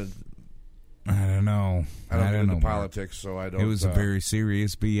know. I don't know. I don't know know politics, so I don't. It was a very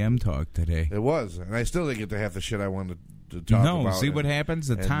serious BM talk today. It was, and I still didn't get to half the shit I wanted to talk about. No, see what happens?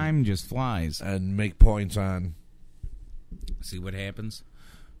 The time just flies. And make points on. See what happens?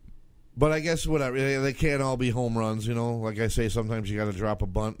 But I guess whatever. They can't all be home runs, you know. Like I say, sometimes you got to drop a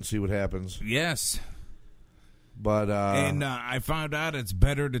bunt and see what happens. Yes. But and I found out it's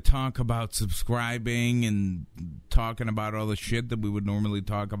better to talk about subscribing and talking about all the shit that we would normally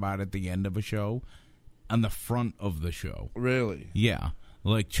talk about at the end of a show on the front of the show. Really? Yeah.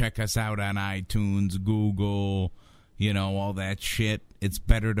 Like, check us out on iTunes, Google, you know, all that shit. It's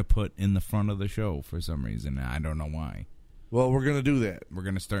better to put in the front of the show for some reason. I don't know why. Well, we're going to do that. We're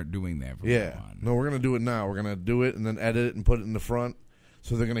going to start doing that from now on. No, we're going to do it now. We're going to do it and then edit it and put it in the front.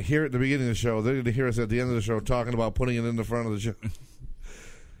 So they're going to hear it at the beginning of the show. They're going to hear us at the end of the show talking about putting it in the front of the show.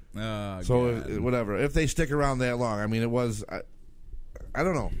 Whatever. If they stick around that long. I mean, it was... I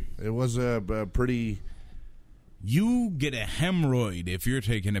don't know. It was a pretty... You get a hemorrhoid if you're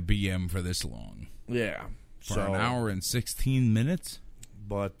taking a BM for this long. Yeah. For an hour and 16 minutes?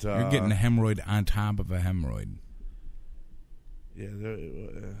 But... you're getting a hemorrhoid on top of a hemorrhoid. Yeah,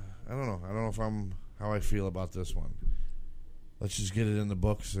 I don't know. I don't know if how I feel about this one. Let's just get it in the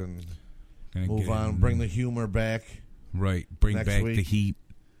books and move on. Bring the humor back. Right. Bring back week. The heat.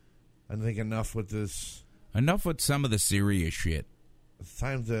 I think enough with this. Enough with some of the serious shit. It's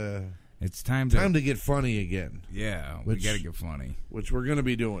time to get funny again. Yeah, we got to get funny. Which we're going to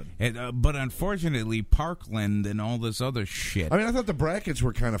be doing. But unfortunately, Parkland and all this other shit. I mean, I thought the brackets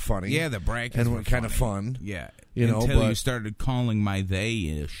were kind of funny. Yeah, the brackets were kind of fun. Yeah. Until you started calling my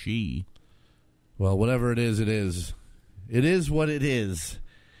they a she. Well, whatever it is, it is. It is what it is.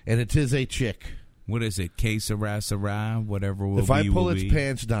 And it is a chick. What is it? Que sera, sera, whatever will be. If I pull its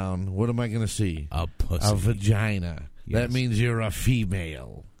pants down, what am I going to see? A pussy. A vagina. Yes. That means you're a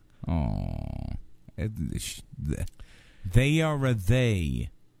female. Oh. They are a they.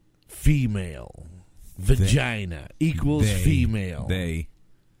 Female. Vagina equals female. They.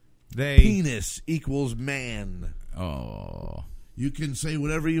 Penis equals man. Oh. You can say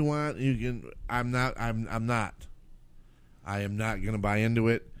whatever you want. You can. I'm not. I am not going to buy into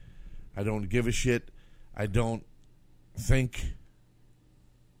it. I don't give a shit. I don't think.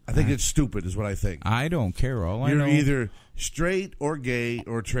 I think it's stupid is what I think. I don't care. All I know... You're either straight or gay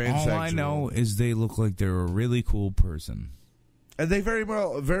or transsexual. All I know is they look like they're a really cool person. And they very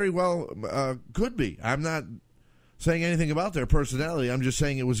well could be. I'm not saying anything about their personality. I'm just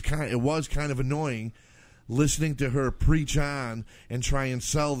saying it was kind of annoying listening to her preach on and try and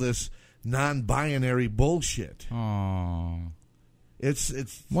sell this non-binary bullshit. Oh.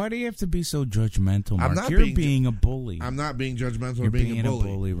 It's. Why do you have to be so judgmental, Mark? You're being a bully. I'm not being judgmental. You're or being a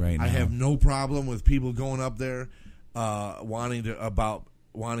bully right now. I have no problem with people going up there wanting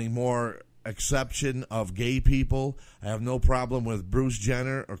more acceptance of gay people. I have no problem with Bruce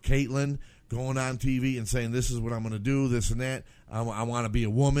Jenner or Caitlyn going on TV and saying this is what I'm going to do, this and that. I want to be a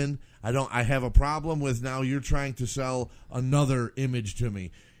woman. I have a problem with now you're trying to sell another image to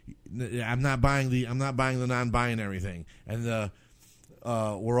me. I'm not buying the non-binary thing and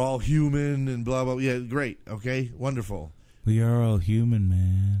we're all human and blah blah. Yeah, great. Okay, wonderful. We are all human,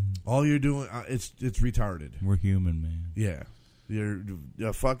 man. All you're doing, it's retarded. We're human, man. Yeah, you're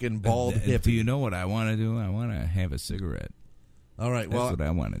a fucking bald hippie. Do you know what I want to do? I want to have a cigarette. All right, that's what I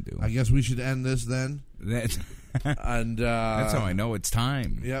want to do. I guess we should end this then. And that's how I know it's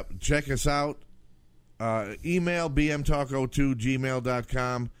time. Yep. Check us out. Email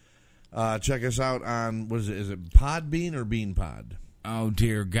bmtalk02gmail.com. Check us out on what is it? Is it Podbean or BeanPod? Oh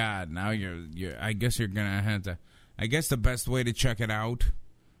dear God! Now you're. I guess you're gonna have to. I guess the best way to check it out,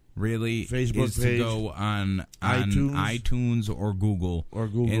 really, Facebook is page, to go on iTunes or Google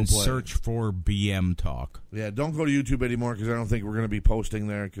and Play. search for BM Talk. Yeah, don't go to YouTube anymore because I don't think we're going to be posting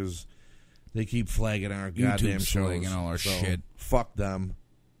there because they keep flagging our goddamn shows. Flagging all our shit. Fuck them.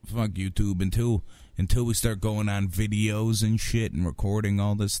 Fuck YouTube until we start going on videos and shit and recording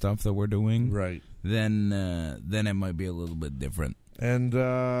all this stuff that we're doing. Right. Then it might be a little bit different. And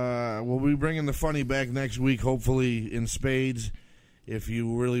we'll be bringing the funny back next week, hopefully in spades, if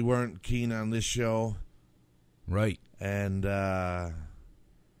you really weren't keen on this show. Right. And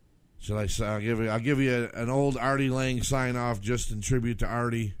I'll give you an old Artie Lang sign off just in tribute to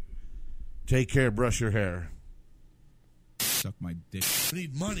Artie. Take care, brush your hair. Suck my dick. I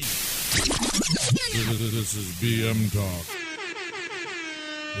need money. This is BM Talk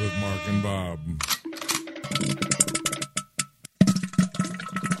with Mark and Bob.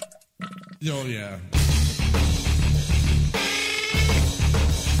 Oh, yeah.